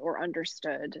fathomed or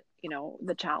understood,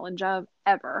 the challenge of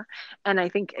ever. And I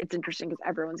think it's interesting because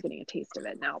everyone's getting a taste of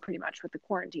it now, pretty much with the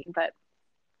quarantine. But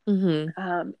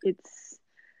Mm-hmm.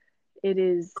 it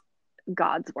is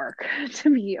God's work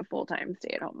to be a full-time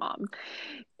stay-at-home mom.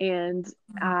 And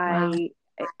Wow. I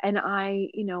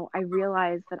I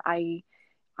realize that I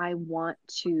want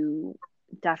to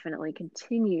definitely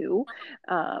continue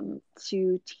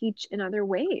to teach in other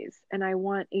ways, and I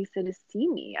want Asa to see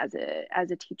me as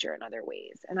a teacher in other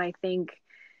ways. And I think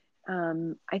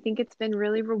it's been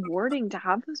really rewarding to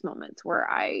have those moments where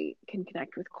I can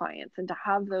connect with clients and to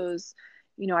have those.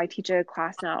 I teach a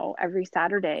class now every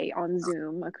Saturday on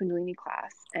Zoom, a Kundalini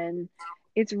class, and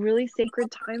it's really sacred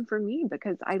time for me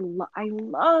because I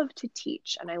love to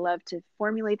teach and I love to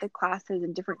formulate the classes,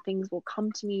 and different things will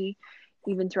come to me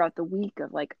even throughout the week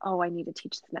of like, oh, I need to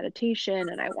teach this meditation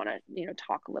and I want to,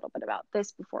 talk a little bit about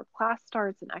this before class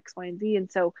starts and X, Y, and Z.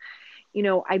 And so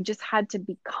I've just had to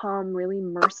become really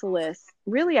merciless.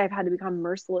 Really, I've had to become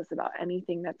merciless about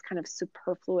anything that's kind of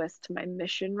superfluous to my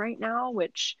mission right now,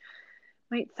 which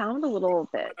might sound a little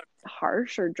bit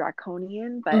harsh or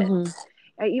draconian, but Mm-hmm.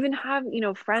 I even have,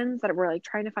 friends that were like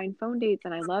trying to find phone dates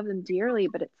and I love them dearly,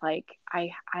 but it's like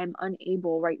I'm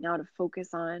unable right now to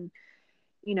focus on,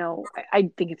 I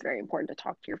think it's very important to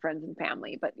talk to your friends and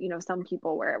family, but some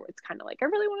people where it's kind of like I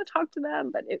really want to talk to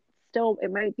them, but it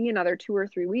might be another 2 or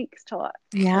 3 weeks till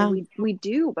Yeah. we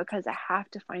do, because I have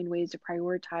to find ways to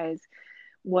prioritize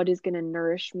what is going to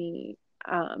nourish me,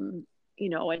 and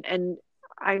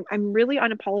I'm really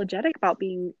unapologetic about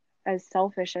being as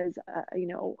selfish as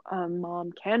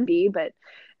mom can be, but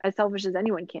as selfish as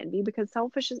anyone can be, because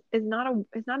selfish is not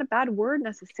a bad word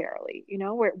necessarily,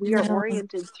 where we are No.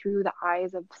 oriented through the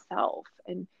eyes of self,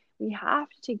 and we have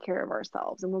to take care of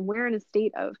ourselves. And when we're in a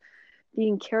state of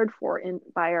being cared for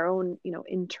by our own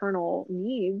internal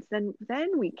needs, then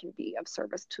we can be of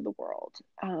service to the world.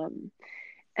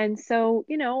 And so,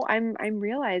 I'm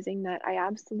realizing that I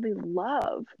absolutely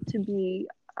love to be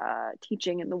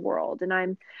teaching in the world,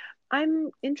 and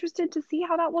I'm interested to see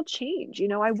how that will change.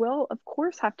 I will, of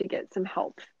course, have to get some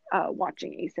help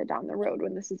watching Asa down the road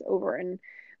when this is over. And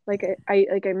like I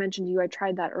mentioned to you, I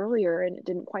tried that earlier and it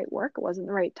didn't quite work. It wasn't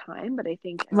the right time, but I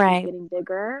think as he's Right. getting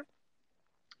bigger,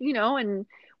 and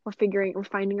we're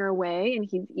finding our way, and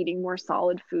he's eating more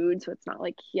solid food, so it's not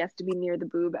like he has to be near the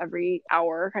boob every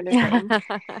hour kind of thing.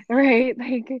 Right?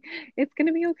 Like it's going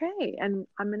to be okay. And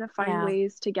I'm going to find Yeah.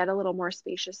 ways to get a little more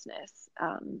spaciousness,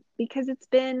 because it's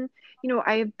been,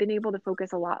 I have been able to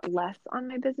focus a lot less on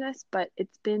my business, but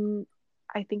it's been,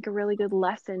 I think, a really good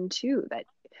lesson too, that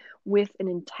with an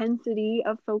intensity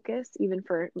of focus, even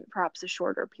for perhaps a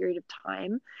shorter period of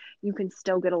time, you can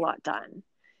still get a lot done.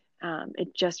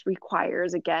 It just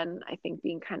requires, again, I think,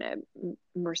 being kind of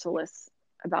merciless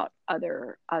about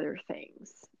other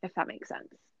things, if that makes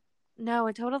sense. No,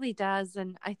 it totally does.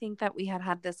 And I think that we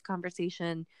had this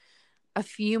conversation a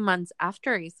few months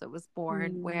after Asa was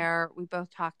born, Mm, where we both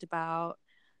talked about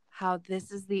how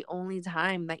this is the only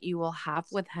time that you will have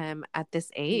with him at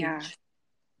this yeah, age.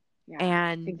 yeah,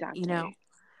 And, exactly.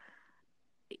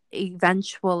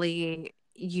 eventually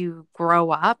you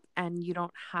grow up and you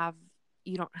don't have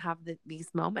these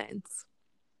moments.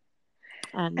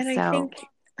 And And I so, think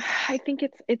I think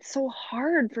it's so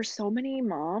hard for so many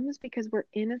moms because we're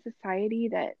in a society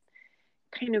that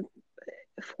kind of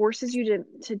forces you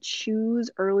to choose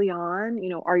early on,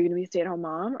 are you going to be a stay-at-home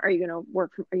mom? Are you going to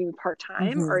work are you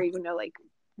part-time? Or are Mm-hmm. you going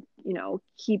to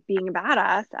keep being a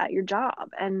badass at your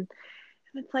job? And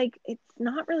it's like it's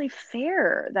not really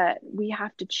fair that we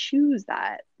have to choose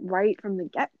that right from the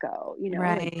get-go, like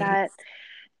Right. that.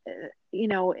 You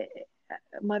know,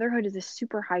 motherhood is a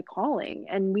super high calling.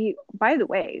 And we, by the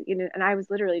way, and I was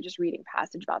literally just reading a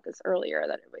passage about this earlier,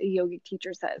 that a yogic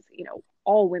teacher says,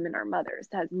 all women are mothers.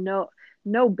 It has no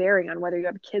bearing on whether you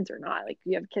have kids or not. Like,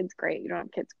 you have kids, great. You don't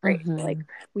have kids, great. But like,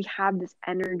 Mm-hmm. we have this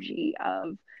energy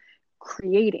of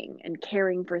creating and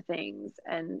caring for things,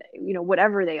 and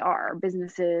whatever they are,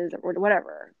 businesses or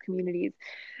whatever, communities.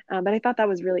 But I thought that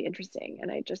was really interesting,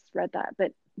 and I just read that.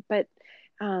 But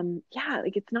yeah,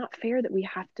 like, it's not fair that we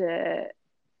have to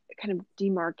kind of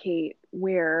demarcate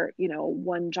where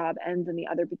one job ends and the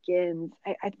other begins.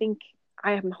 I think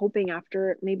I am hoping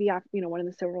after, maybe after, one of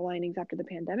the silver linings after the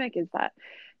pandemic is that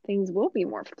things will be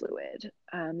more fluid.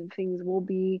 Things will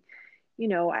be,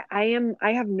 I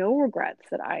have no regrets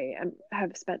that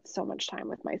have spent so much time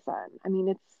with my son. I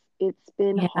mean, it's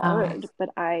been Yeah. hard, but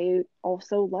I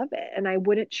also love it, and I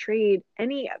wouldn't trade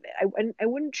any of it. I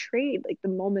wouldn't trade like the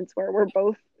moments where we're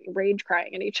both rage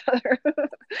crying at each other.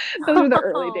 Those were the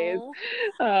early days.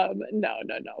 Oh, No.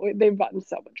 They've gotten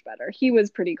so much better. He was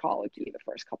pretty colicky the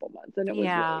first couple months, and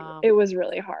yeah. it was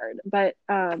really hard. But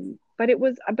I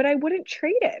wouldn't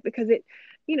trade it because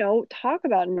talk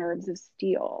about nerves of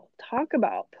steel. Talk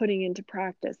about putting into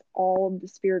practice all of the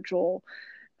spiritual,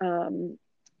 um,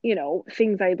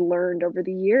 things I'd learned over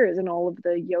the years, and all of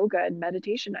the yoga and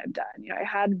meditation I've done. I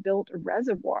had built a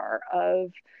reservoir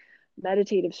of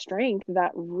meditative strength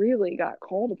that really got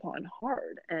called upon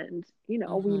hard, and we made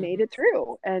Mm-hmm. it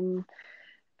through. And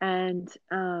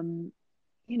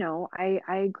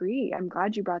I agree. I'm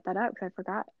glad you brought that up, because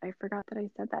I forgot that I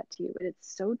said that to you, but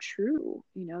it's so true.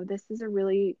 This is a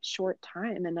really short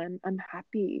time, and I'm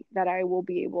happy that I will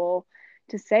be able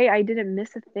to say I didn't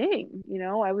miss a thing.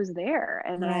 I was there,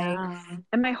 Yeah.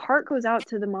 and my heart goes out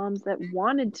to the moms that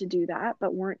wanted to do that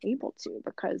but weren't able to,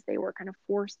 because they were kind of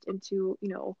forced into,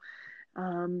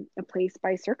 a place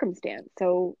by circumstance.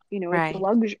 So, Right.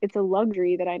 it's a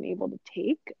luxury that I'm able to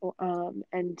take,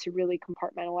 and to really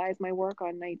compartmentalize my work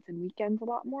on nights and weekends a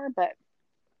lot more. But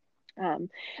um,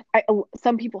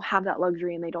 some people have that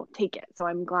luxury and they don't take it. So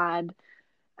I'm glad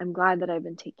that I've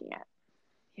been taking it.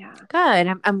 Yeah.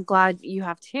 Good. I'm glad you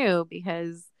have too,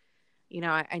 because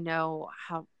I know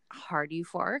how hard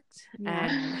you've worked Yeah.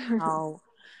 and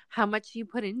how much you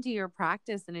put into your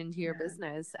practice and into your Yeah.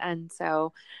 business. And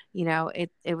so,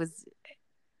 it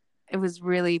was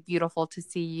really beautiful to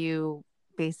see you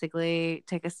basically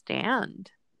take a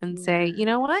stand and say, Yeah. you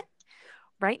know what?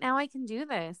 Right now I can do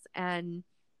this. And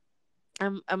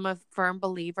I'm a firm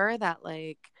believer that,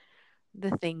 like,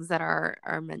 the things that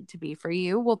are meant to be for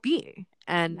you will be.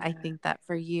 And I Yeah. think that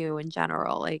for you in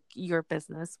general, like, your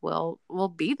business will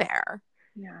be there.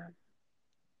 Yeah.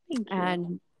 Thank you.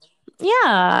 And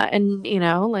yeah, and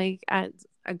like, as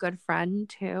a good friend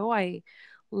too, I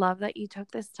love that you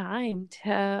took this time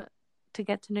to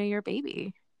get to know your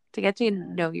baby, to get to Yeah.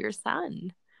 know your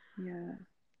son. Yeah.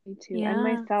 Me too. And Yeah.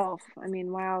 myself. I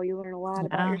mean, wow, you learn a lot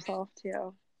about Yeah. yourself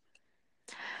too.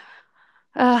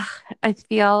 Ugh, I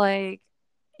feel like,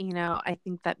 I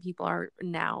think that people are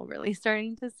now really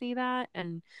starting to see that.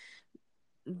 And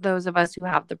those of us who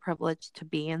have the privilege to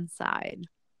be inside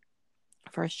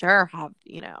for sure have,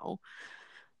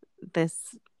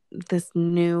 this this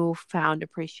newfound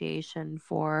appreciation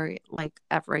for, like,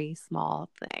 every small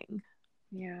thing.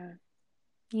 Yeah.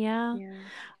 Yeah. Yeah.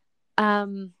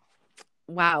 Um,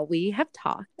 wow, we have I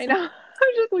talked. know.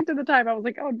 I just looked at the time. I was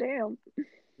like, oh, damn.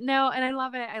 No, and I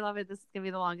love it. I love it. This is gonna be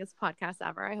the longest podcast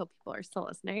ever. I hope people are still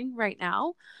listening right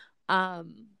now.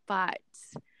 But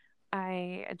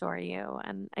I adore you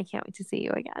and I can't wait to see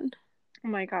you again. Oh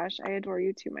my gosh. I adore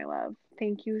you too, my love.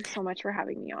 Thank you so much for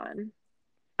having me on.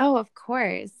 Oh, of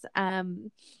course.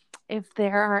 If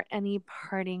there are any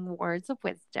parting words of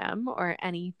wisdom or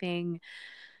anything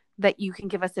that you can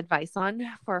give us advice on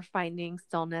for finding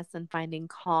stillness and finding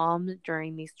calm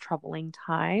during these troubling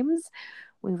times,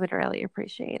 we would really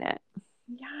appreciate it.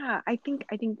 Yeah. I think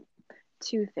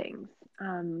two things.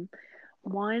 Um,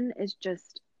 One is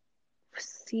just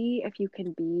see if you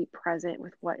can be present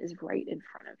with what is right in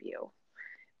front of you.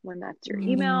 When that's your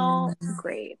email, Mm,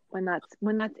 great. When that's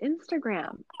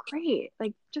Instagram, great.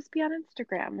 Like, just be on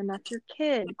Instagram. When that's your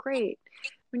kid, great.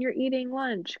 When you're eating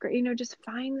lunch, great. Just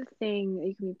find the thing that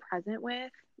you can be present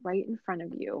with right in front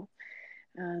of you.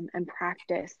 and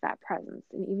practice that presence.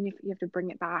 And even if you have to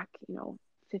bring it back,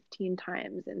 15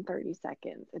 times in 30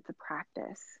 seconds, it's a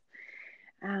practice.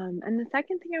 And the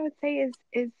second thing I would say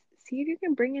is see if you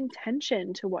can bring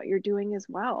intention to what you're doing as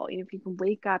well. If you can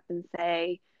wake up and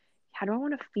say, how do I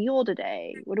want to feel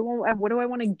today? What do I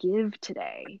want to give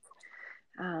today?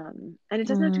 And it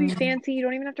doesn't have to be Mm, fancy. You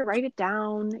don't even have to write it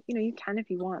down. You can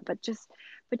if you want, but just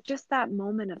that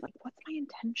moment of like, what's my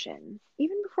intention?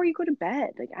 Even before you go to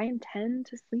bed, like I intend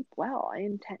to sleep well. I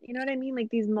intend, you know what I mean? Like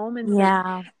these moments of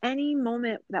yeah. any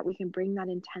moment that we can bring that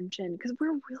intention, because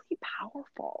we're really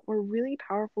powerful. We're really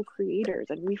powerful creators,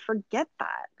 and we forget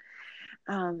that.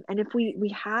 And if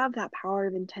we have that power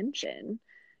of intention,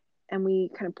 and we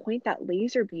kind of point that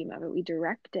laser beam of it, we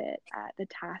direct it at the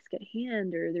task at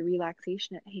hand or the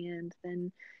relaxation at hand,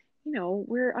 then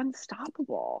we're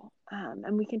unstoppable,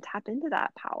 and we can tap into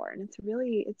that power. And it's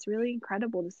really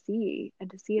incredible to see and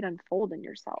to see it unfold in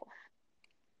yourself.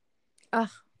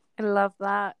 Oh, I love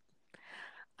that.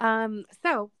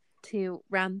 So to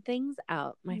round things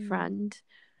out, my Mm. friend,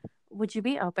 would you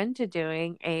be open to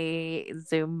doing a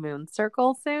Zoom moon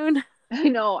circle soon? I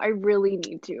know, I really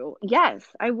need to. Yes,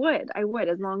 I would,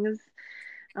 as long as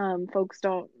folks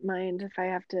don't mind if I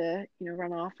have to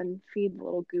run off and feed the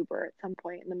little goober at some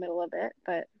point in the middle of it.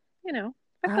 But I feel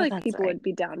Oh, like that's people right. would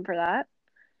be down for that.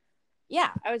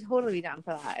 Yeah, I would totally be down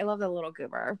for that. I love the little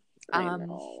goober. I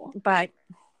know. But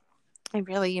I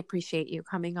really appreciate you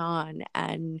coming on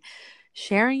and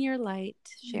sharing your light,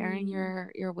 sharing Mm.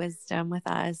 your wisdom with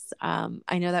us.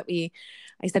 I know that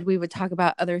I said we would talk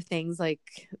about other things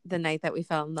like the night that we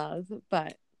fell in love,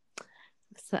 but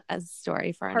it's a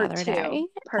story for Part another two. day.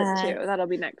 Part two. And That'll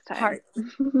be next time. part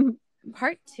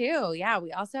part two, yeah,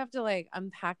 we also have to like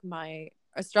unpack my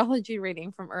astrology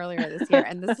reading from earlier this year,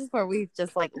 and this is where we've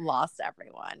just like lost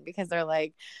everyone because they're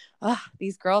like, oh,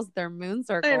 these girls, their moon I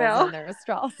circles know. and their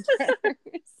astrologers.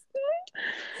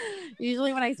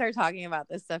 Usually when I start talking about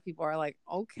this stuff, people are like,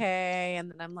 okay. And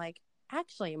then I'm like,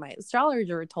 actually, my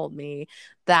astrologer told me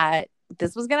that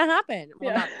this was going to happen.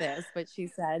 Well, Yeah. not this, but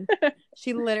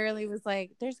she literally was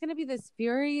like, there's going to be this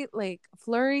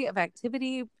flurry of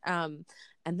activity. And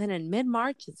then in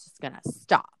mid-March, it's just going to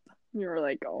stop. You were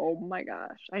like, oh my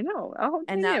gosh. I know. Oh,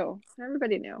 I And that, knew.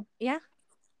 Everybody knew. yeah,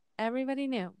 everybody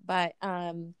knew. But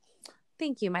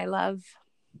thank you, my love.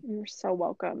 You're so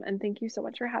welcome. And thank you so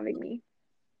much for having me.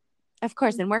 Of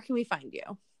course. And where can we find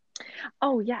you?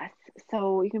 Oh, yes.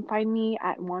 So you can find me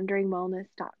at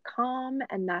wanderingwellness.com,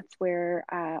 and that's where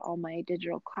all my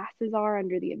digital classes are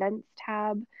under the events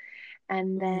tab.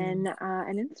 And then Mm.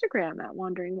 an Instagram at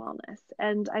Wandering Wellness.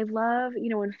 And I love,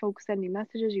 when folks send me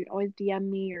messages, you can always DM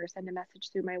me or send a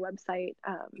message through my website.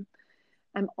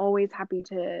 I'm always happy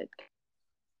to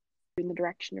in the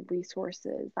direction of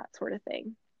resources, that sort of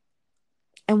thing.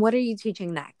 And what are you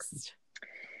teaching next?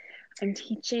 I'm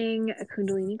teaching a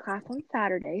Kundalini class on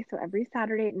Saturday, so every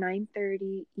Saturday at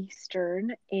 9:30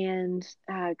 Eastern. And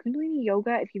Kundalini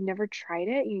yoga, if you've never tried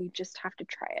it, you just have to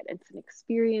try it. It's an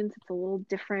experience. It's a little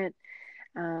different.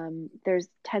 There's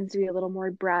tends to be a little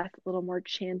more breath, a little more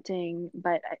chanting,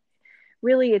 but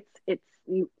really, it's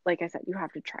you. Like I said, you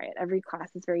have to try it. Every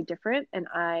class is very different, and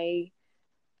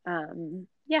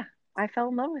yeah, I fell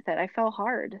in love with it. I fell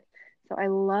hard. So I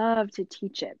love to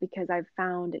teach it because I've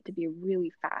found it to be a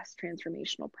really fast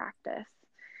transformational practice.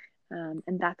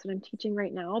 And that's what I'm teaching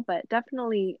right now, but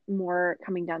definitely more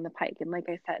coming down the pike. And like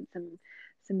I said,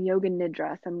 some yoga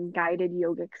nidra, some guided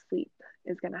yogic sleep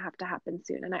is going to have to happen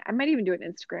soon. And I might even do an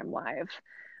Instagram live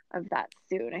of that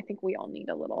soon. I think we all need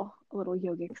a little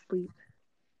yogic sleep.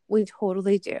 We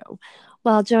totally do.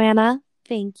 Well, Joanna,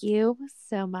 thank you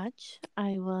so much.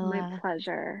 My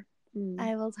pleasure. Mm.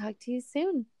 I will talk to you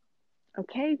soon.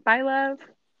 Okay, bye, love.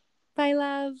 Bye,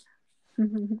 love.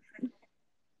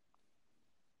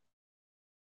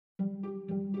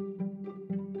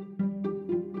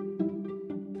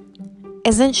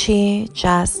 Isn't she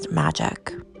just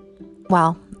magic?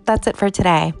 Well, that's it for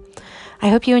today. I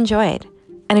hope you enjoyed.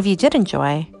 And if you did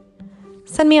enjoy,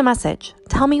 send me a message.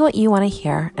 Tell me what you want to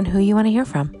hear and who you want to hear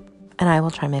from. And I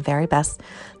will try my very best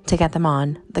to get them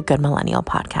on the Good Millennial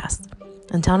podcast.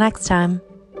 Until next time.